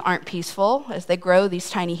bodies aren't peaceful as they grow these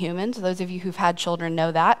tiny humans. Those of you who've had children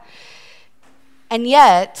know that. And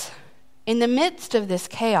yet, in the midst of this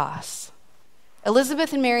chaos,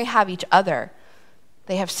 Elizabeth and Mary have each other.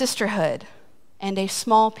 They have sisterhood and a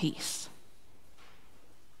small peace.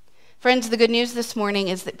 Friends, the good news this morning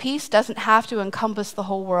is that peace doesn't have to encompass the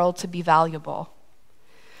whole world to be valuable.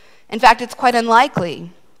 In fact, it's quite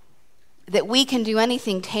unlikely that we can do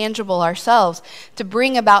anything tangible ourselves to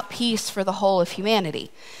bring about peace for the whole of humanity.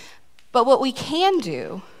 But what we can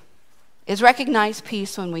do is recognize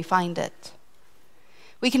peace when we find it.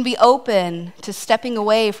 We can be open to stepping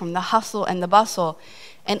away from the hustle and the bustle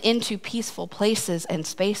and into peaceful places and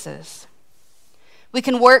spaces. We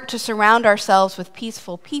can work to surround ourselves with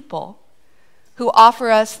peaceful people who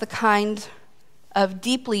offer us the kind of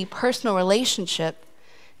deeply personal relationship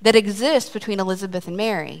that exists between Elizabeth and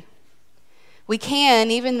Mary. We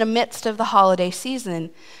can, even in the midst of the holiday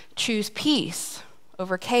season, choose peace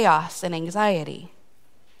over chaos and anxiety.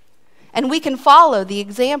 And we can follow the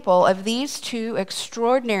example of these two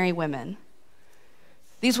extraordinary women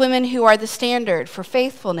These women who are the standard for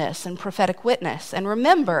faithfulness and prophetic witness. And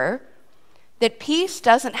remember that peace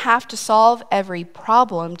doesn't have to solve every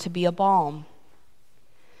problem to be a balm.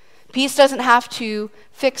 Peace doesn't have to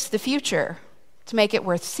fix the future to make it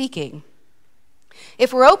worth seeking.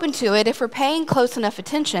 If we're open to it, if we're paying close enough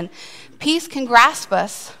attention, peace can grasp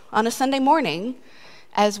us on a Sunday morning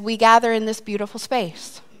as we gather in this beautiful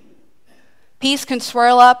space. Peace can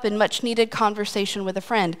swirl up in much-needed conversation with a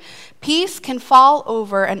friend. Peace can fall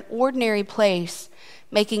over an ordinary place,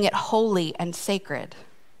 making it holy and sacred.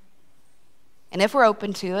 And if we're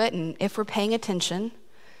open to it, and if we're paying attention,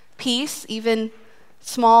 peace, even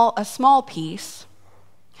a small peace,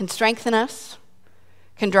 can strengthen us,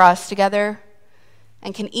 can draw us together,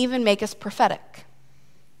 and can even make us prophetic.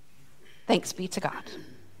 Thanks be to God.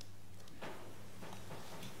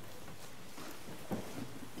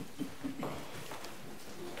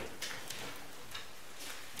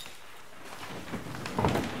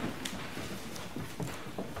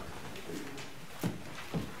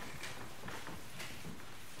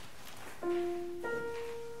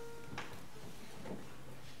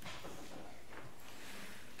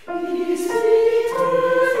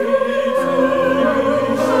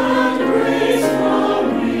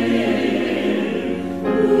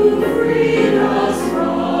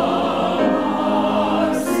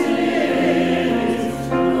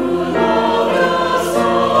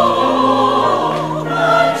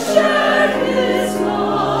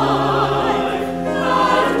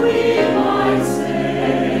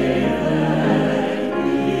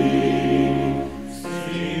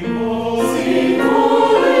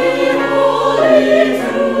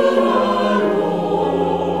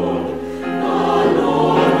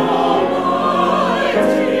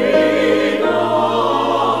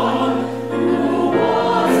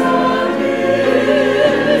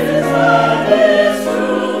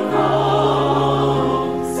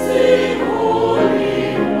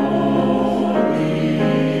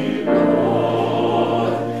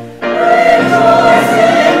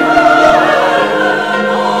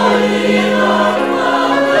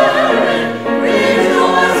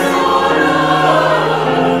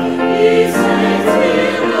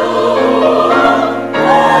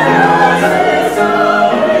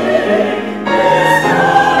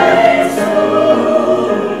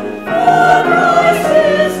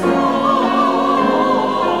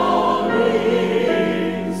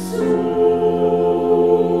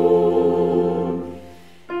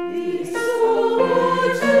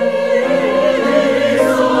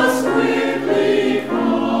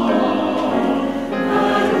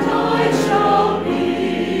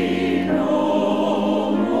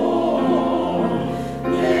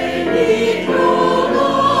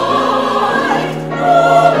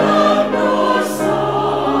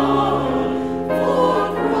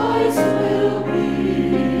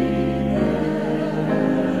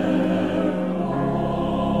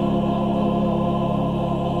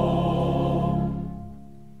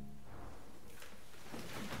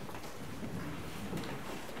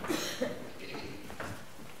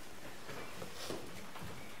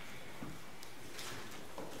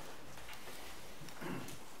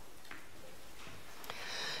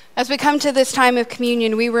 As we come to this time of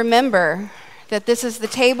communion, we remember that this is the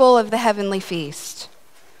table of the heavenly feast,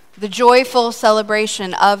 the joyful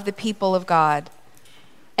celebration of the people of God.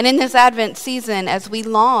 And in this Advent season, as we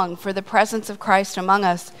long for the presence of Christ among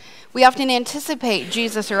us, we often anticipate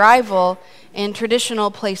Jesus' arrival in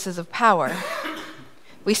traditional places of power.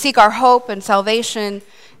 We seek our hope and salvation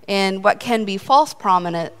in what can be false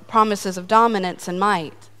promises of dominance and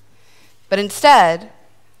might. But instead,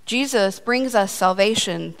 Jesus brings us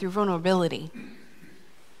salvation through vulnerability.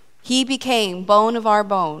 He became bone of our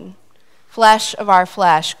bone, flesh of our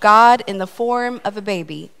flesh. God, in the form of a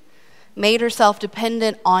baby, made herself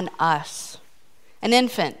dependent on us, an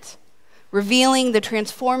infant, revealing the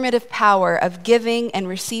transformative power of giving and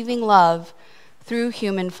receiving love through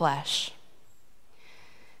human flesh.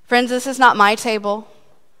 Friends, this is not my table.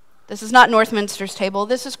 This is not Northminster's table.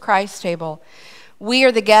 This is Christ's table. We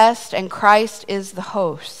are the guest, and Christ is the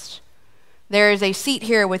host. There is a seat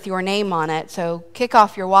here with your name on it, so kick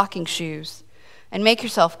off your walking shoes and make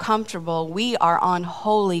yourself comfortable. We are on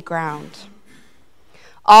holy ground.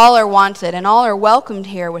 All are wanted, and all are welcomed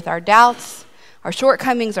here with our doubts, our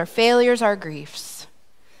shortcomings, our failures, our griefs.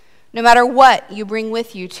 No matter what you bring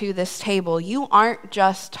with you to this table, you aren't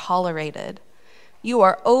just tolerated. You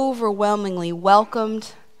are overwhelmingly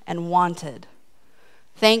welcomed and wanted.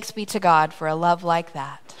 Thanks be to God for a love like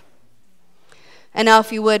that. And now,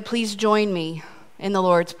 if you would, please join me in the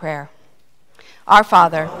Lord's Prayer. Our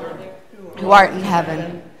Father, who art in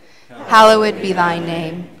heaven, hallowed be thy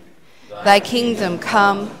name. Thy kingdom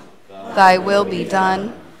come, thy will be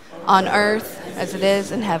done, on earth as it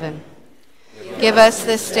is in heaven. Give us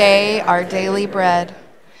this day our daily bread,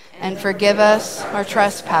 and forgive us our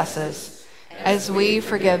trespasses, as we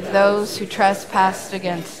forgive those who trespass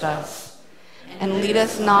against us. And lead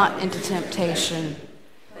us not into temptation,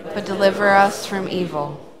 but deliver us from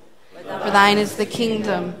evil. For thine is the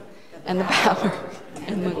kingdom, and the power,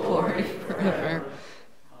 and the glory forever.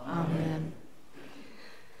 Amen.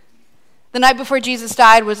 The night before Jesus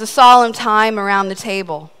died was a solemn time around the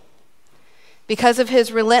table. Because of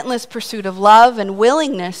his relentless pursuit of love and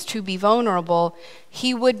willingness to be vulnerable,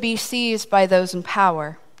 he would be seized by those in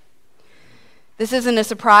power. This isn't a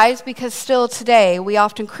surprise because still today we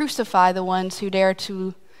often crucify the ones who dare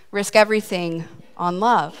to risk everything on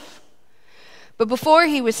love. But before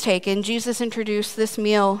he was taken, Jesus introduced this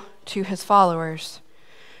meal to his followers.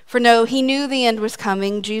 For no, he knew the end was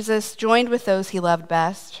coming. Jesus joined with those he loved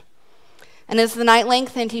best. And as the night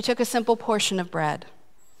lengthened, he took a simple portion of bread.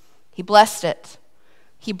 He blessed it,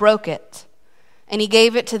 he broke it, and he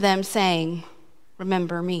gave it to them, saying,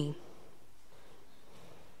 "Remember me."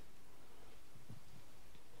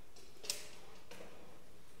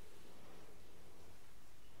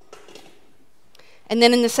 And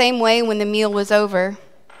then in the same way, when the meal was over,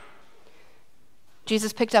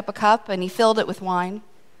 Jesus picked up a cup and he filled it with wine.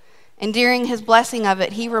 And during his blessing of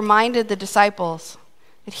it, he reminded the disciples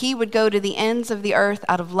that he would go to the ends of the earth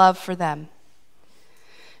out of love for them.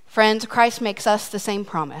 Friends, Christ makes us the same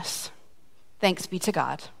promise. Thanks be to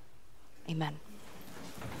God. Amen.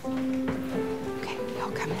 Okay, we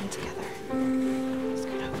all come in together. Let's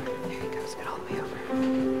get over. There he goes. Get all the way over.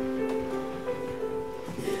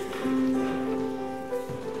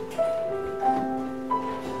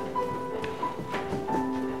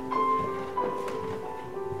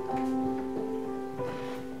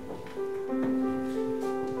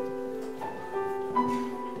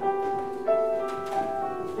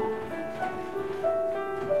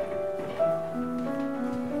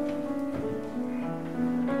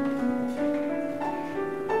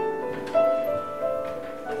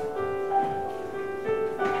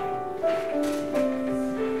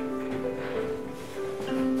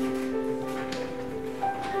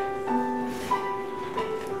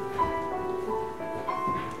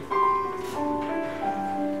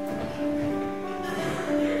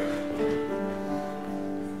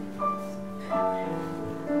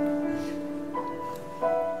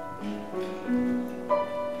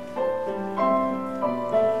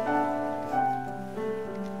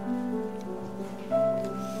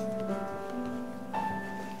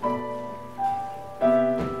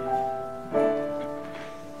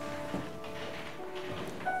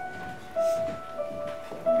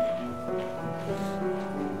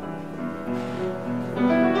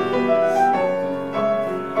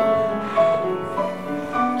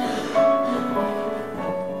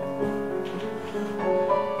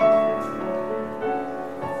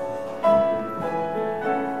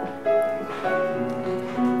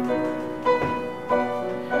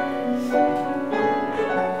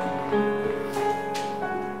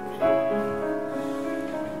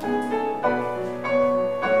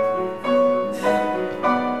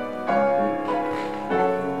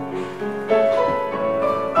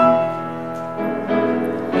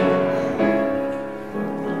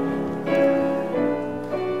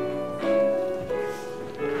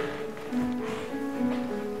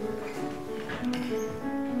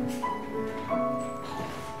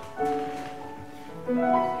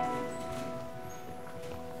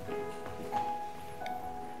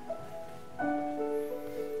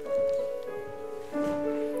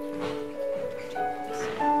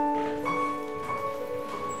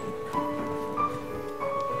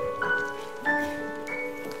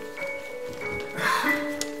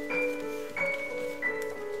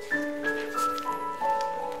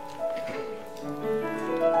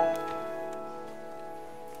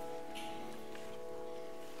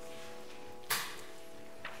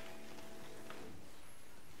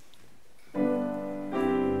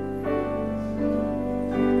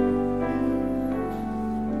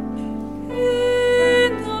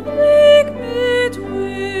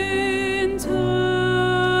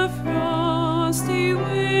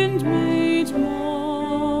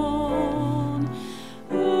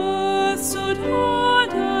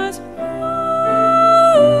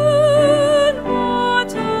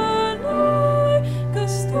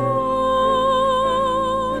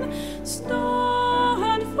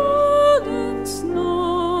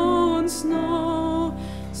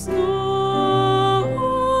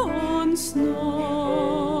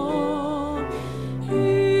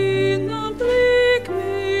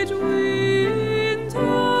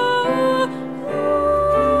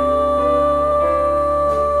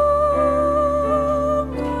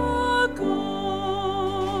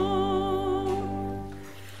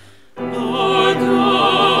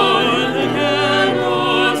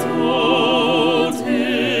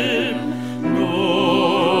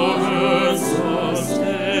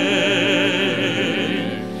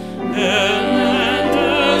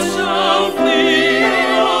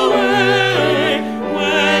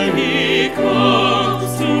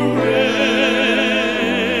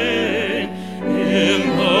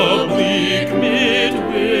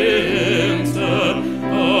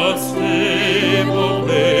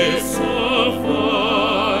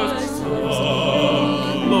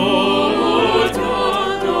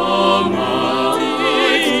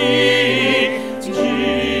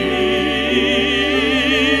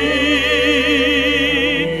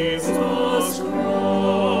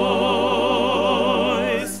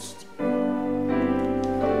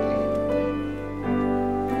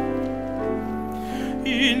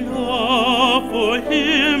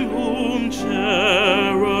 him whom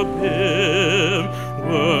cherubim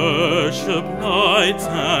worship night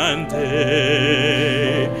and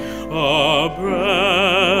day, a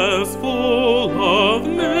breast full of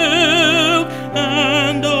milk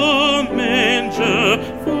and a manger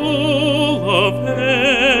full of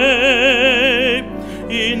hay,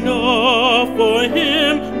 enough for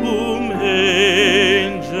him whom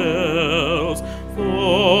angels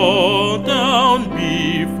fall down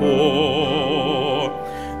before,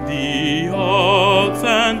 the ox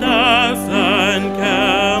and ass and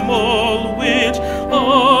camel which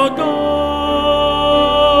adore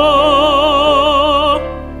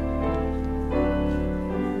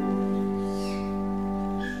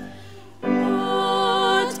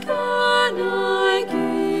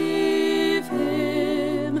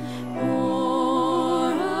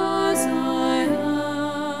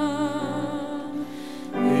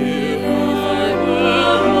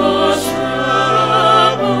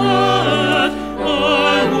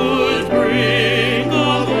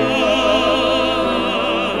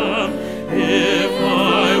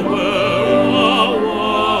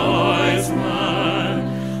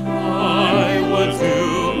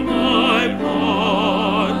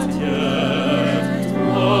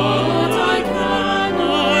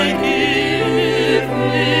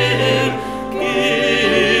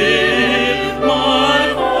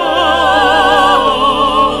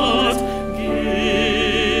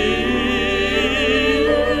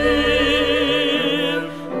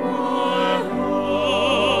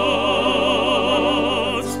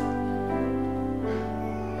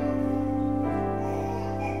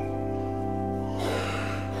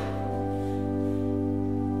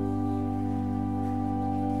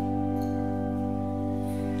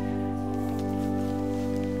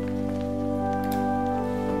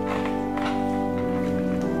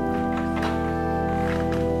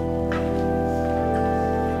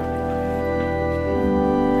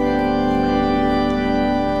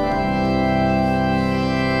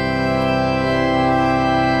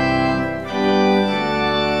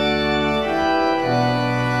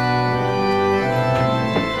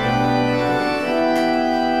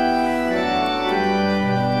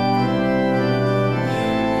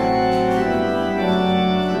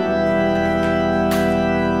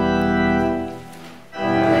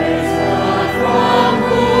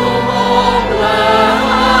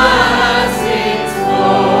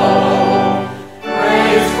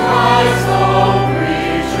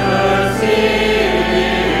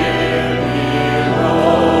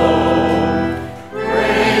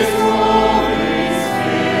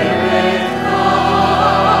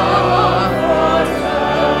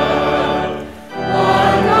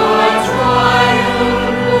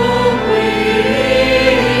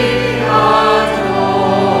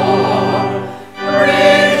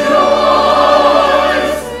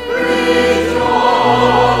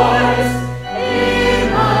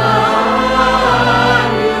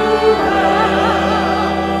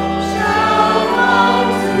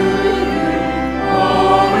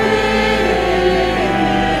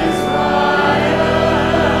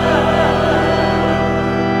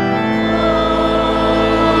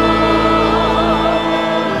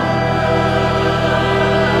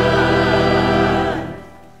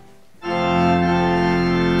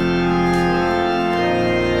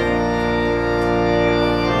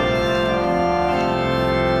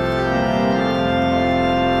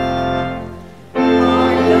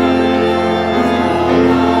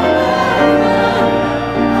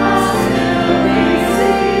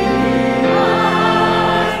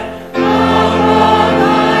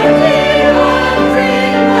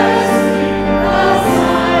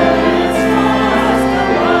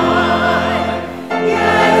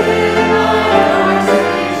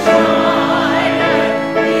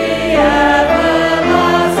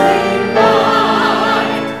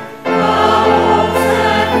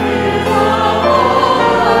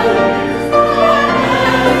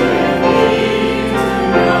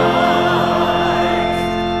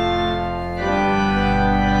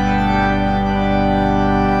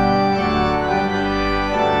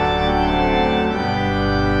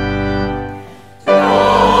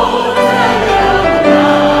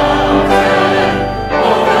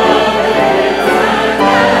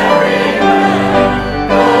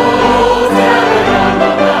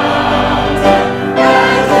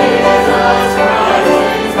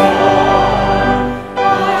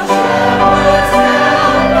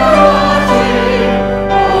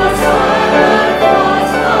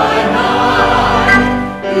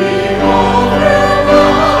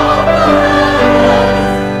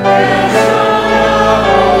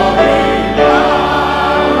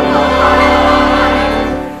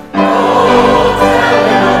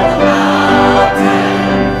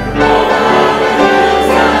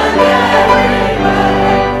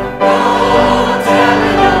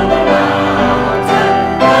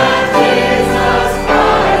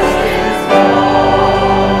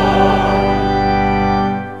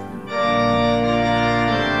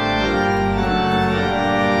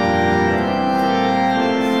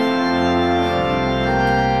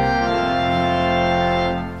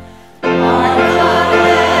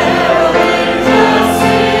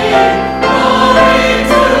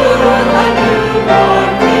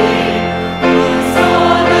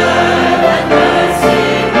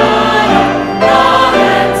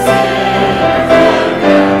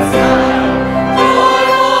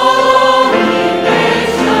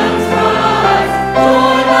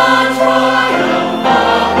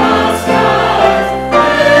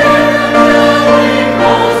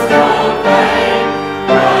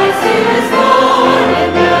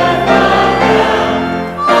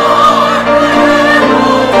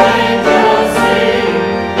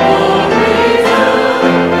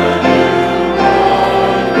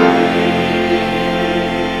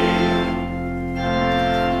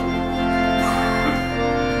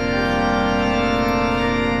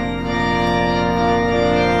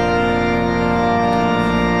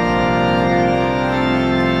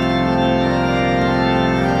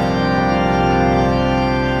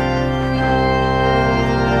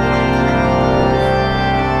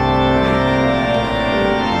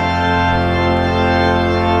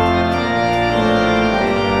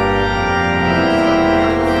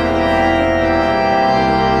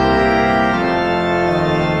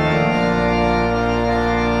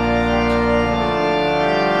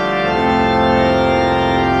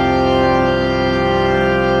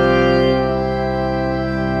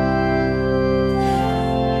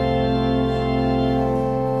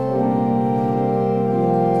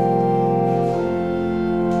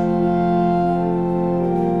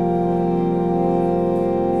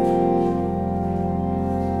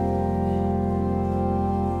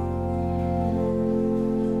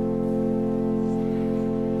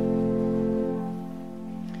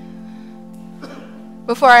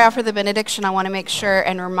Before I offer the benediction, I want to make sure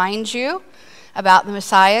and remind you about the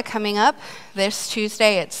Messiah coming up this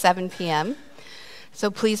Tuesday at 7 p.m. So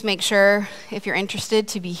please make sure, if you're interested,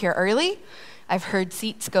 to be here early. I've heard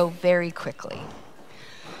seats go very quickly.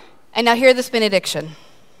 And now hear this benediction.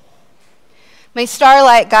 May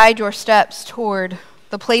starlight guide your steps toward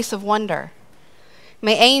the place of wonder.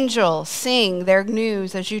 May angels sing their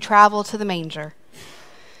news as you travel to the manger.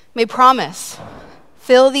 May promise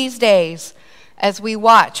fill these days as we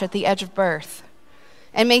watch at the edge of birth.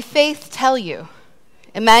 And may faith tell you,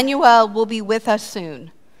 Emmanuel will be with us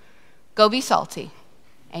soon. Go be salty.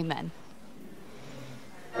 Amen.